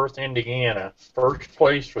Leavenworth, Indiana. First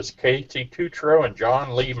place was Casey Tutro and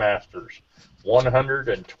John Lee Masters,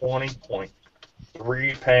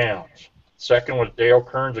 120.3 pounds. Second was Dale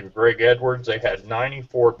Kearns and Greg Edwards. They had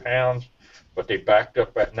 94 pounds, but they backed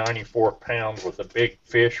up at 94 pounds with a Big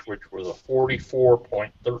Fish, which was a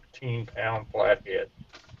 44.13 pound flathead.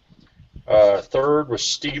 Third was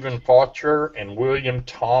Stephen Faucher and William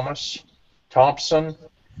Thompson,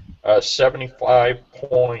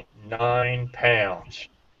 75.9 pounds.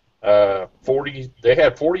 They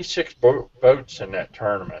had 46 boats in that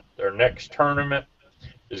tournament. Their next tournament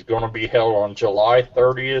is going to be held on July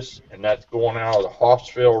 30th, and that's going out of the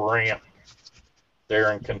Hossville Ramp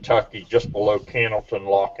there in Kentucky, just below Cannleton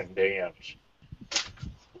Lock and Dams.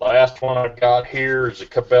 Last one I've got here is the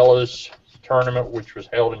Cabela's tournament, which was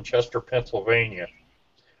held in Chester, Pennsylvania.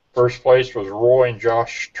 First place was Roy and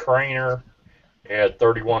Josh Trainer. They had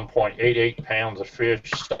 31.88 pounds of fish.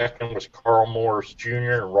 Second was Carl Morris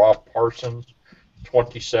Jr. and Rob Parsons,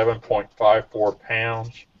 27.54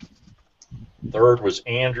 pounds. Third was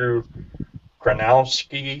Andrew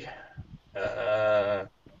Kranowski.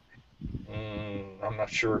 I'm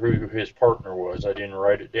not sure who his partner was. I didn't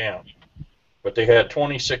write it down. But they had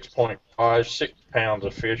 26.56 pounds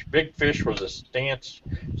of fish. Big Fish was a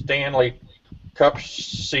Stanley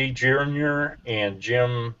Cupsey Jr. and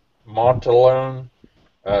Jim Montalone.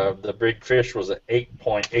 The Big Fish was at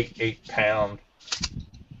 8.88 pound.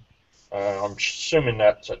 I'm assuming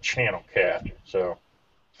that's a channel cat. So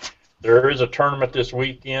there is a tournament this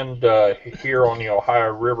weekend here on the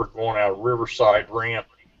Ohio River going out of Riverside Ramp,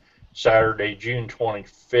 Saturday, June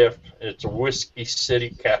 25th. It's a Whiskey City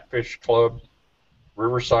Catfish Club,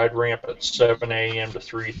 Riverside Ramp at 7 a.m. to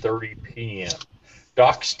 3:30 p.m.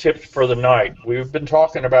 Doc's tips for the night. We've been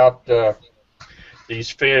talking about these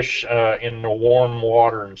fish in the warm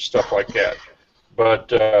water and stuff like that.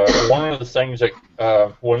 But one of the things that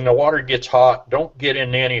when the water gets hot, don't get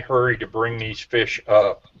in any hurry to bring these fish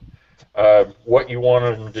up. What you want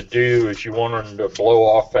them to do is you want them to blow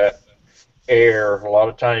off that air. A lot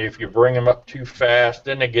of times if you bring them up too fast,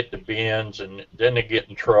 then they get the bends and then they get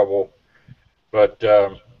in trouble. But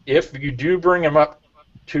if you do bring them up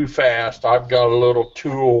too fast, I've got a little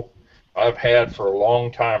tool I've had for a long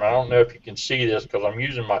time. I don't know if you can see this because I'm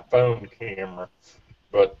using my phone camera,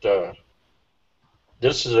 but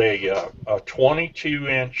this is a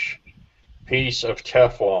 22-inch piece of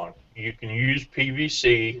Teflon. You can use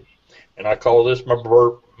PVC, and I call this my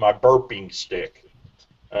burping stick.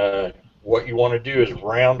 What you want to do is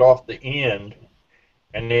round off the end,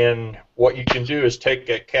 and then what you can do is take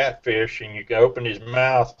that catfish and you can open his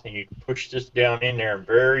mouth and you can push this down in there and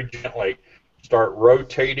very gently start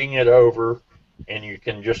rotating it over, and you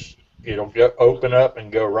can just, it'll open up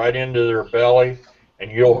and go right into their belly,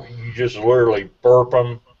 and you just literally burp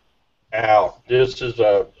them out. This is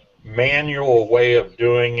a manual way of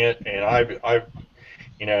doing it, and I've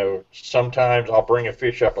you know, sometimes I'll bring a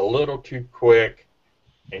fish up a little too quick,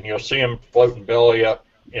 and you'll see them floating belly up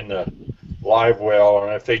in the live well,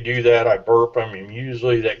 and if they do that, I burp them, and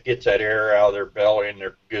usually that gets that air out of their belly, and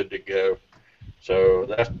they're good to go. So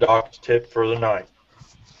that's Doc's tip for the night.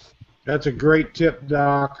 That's a great tip,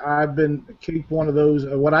 Doc. I've been keep one of those.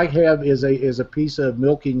 What I have is a piece of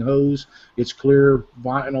milking hose. It's clear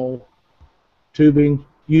vinyl tubing.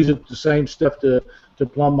 Use it the same stuff to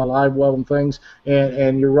plumb my live well and things.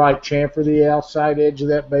 And you're right, chamfer the outside edge of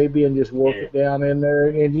that baby and just work it down in there.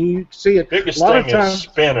 And you see it. Biggest a lot thing of times, is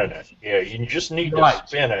spinning it. Yeah, you just need to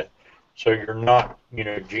spin it so you're not, you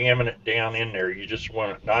know, jamming it down in there. You just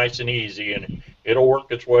want it nice and easy, and it'll work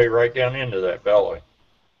its way right down into that belly.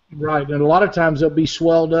 Right, and a lot of times they'll be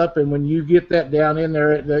swelled up, and when you get that down in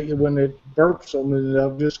there, when it burps them,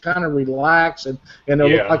 they'll just kind of relax, and they'll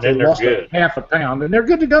look like they lost half a pound, and they're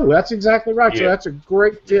good to go. That's exactly right. Yeah. So that's a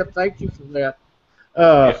great tip. Thank you for that.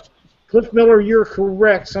 Cliff Miller, you're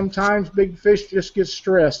correct. Sometimes big fish just get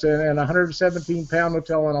stressed, and 117-pound, no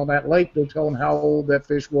telling on that lake, no telling how old that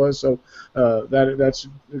fish was, so that's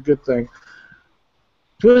a good thing.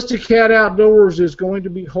 Twisted Cat Outdoors is going to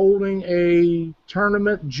be holding a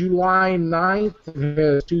tournament July 9th. It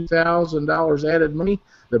has $2,000 added money.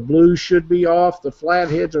 The blues should be off. The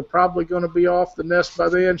flatheads are probably going to be off the nest by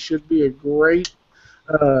then. Should be a great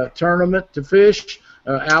tournament to fish.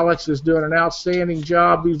 Alex is doing an outstanding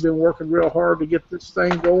job. He's been working real hard to get this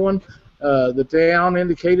thing going. The town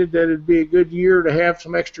indicated that it'd be a good year to have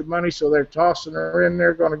some extra money, so they're tossing her in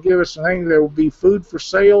there, going to give us something. There will be food for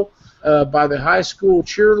sale by the high school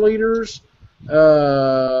cheerleaders.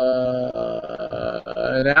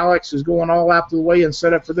 And Alex is going all out the way and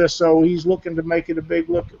set up for this, so he's looking to make it a big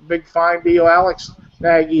fine deal. Alex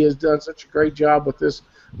Nagy has done such a great job with this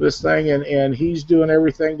thing, and he's doing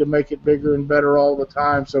everything to make it bigger and better all the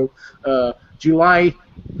time. So July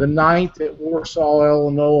the 9th at Warsaw,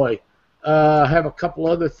 Illinois. I have a couple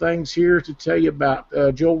other things here to tell you about.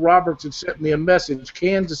 Joe Roberts had sent me a message.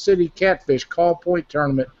 Kansas City Catfish Call Point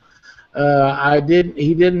Tournament.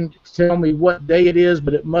 He didn't tell me what day it is,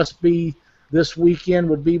 but it must be this weekend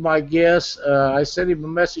would be my guess. I sent him a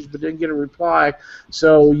message but didn't get a reply.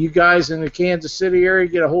 So you guys in the Kansas City area,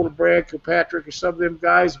 get a hold of Brad Kilpatrick or some of them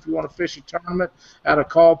guys if you want to fish a tournament out of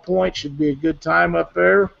Call Point. Should be a good time up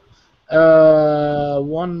there.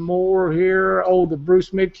 One more here. Oh, the Bruce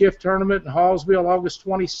Midkiff Tournament in Hallsville, August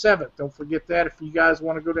 27th. Don't forget that if you guys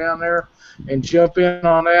want to go down there and jump in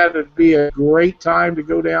on that. It'd be a great time to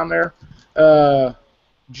go down there.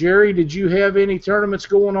 Jerry, did you have any tournaments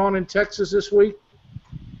going on in Texas this week?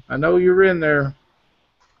 I know you're in there.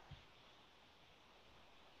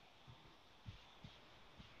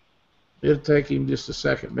 It'll take him just a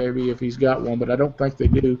second, maybe, if he's got one, but I don't think they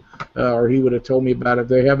do, or he would have told me about it.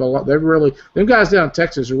 They have a lot. They really, them guys down in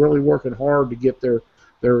Texas are really working hard to get their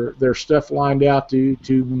stuff lined out to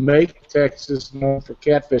make Texas known for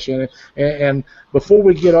catfishing. And before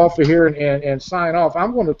we get off of here and sign off,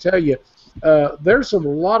 I'm going to tell you, there's a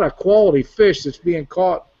lot of quality fish that's being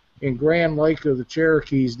caught in Grand Lake of the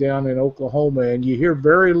Cherokees down in Oklahoma, and you hear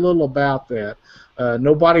very little about that.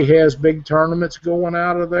 Nobody has big tournaments going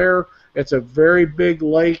out of there. It's a very big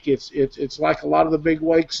lake. It's like a lot of the big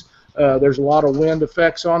lakes. There's a lot of wind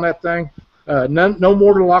effects on that thing. No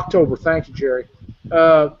more till October. Thank you, Jerry.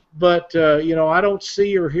 But you know, I don't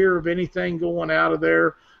see or hear of anything going out of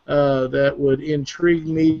there that would intrigue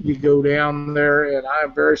me to go down there, and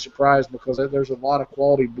I'm very surprised because there's a lot of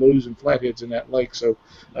quality blues and flatheads in that lake, so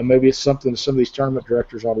maybe it's something some of these tournament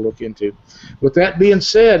directors ought to look into. With that being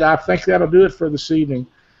said, I think that'll do it for this evening.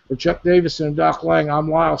 For Chuck Davison and Doc Lang,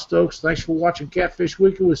 I'm Lyle Stokes. Thanks for watching Catfish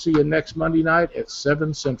Weekly. We'll see you next Monday night at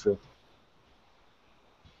 7 Central.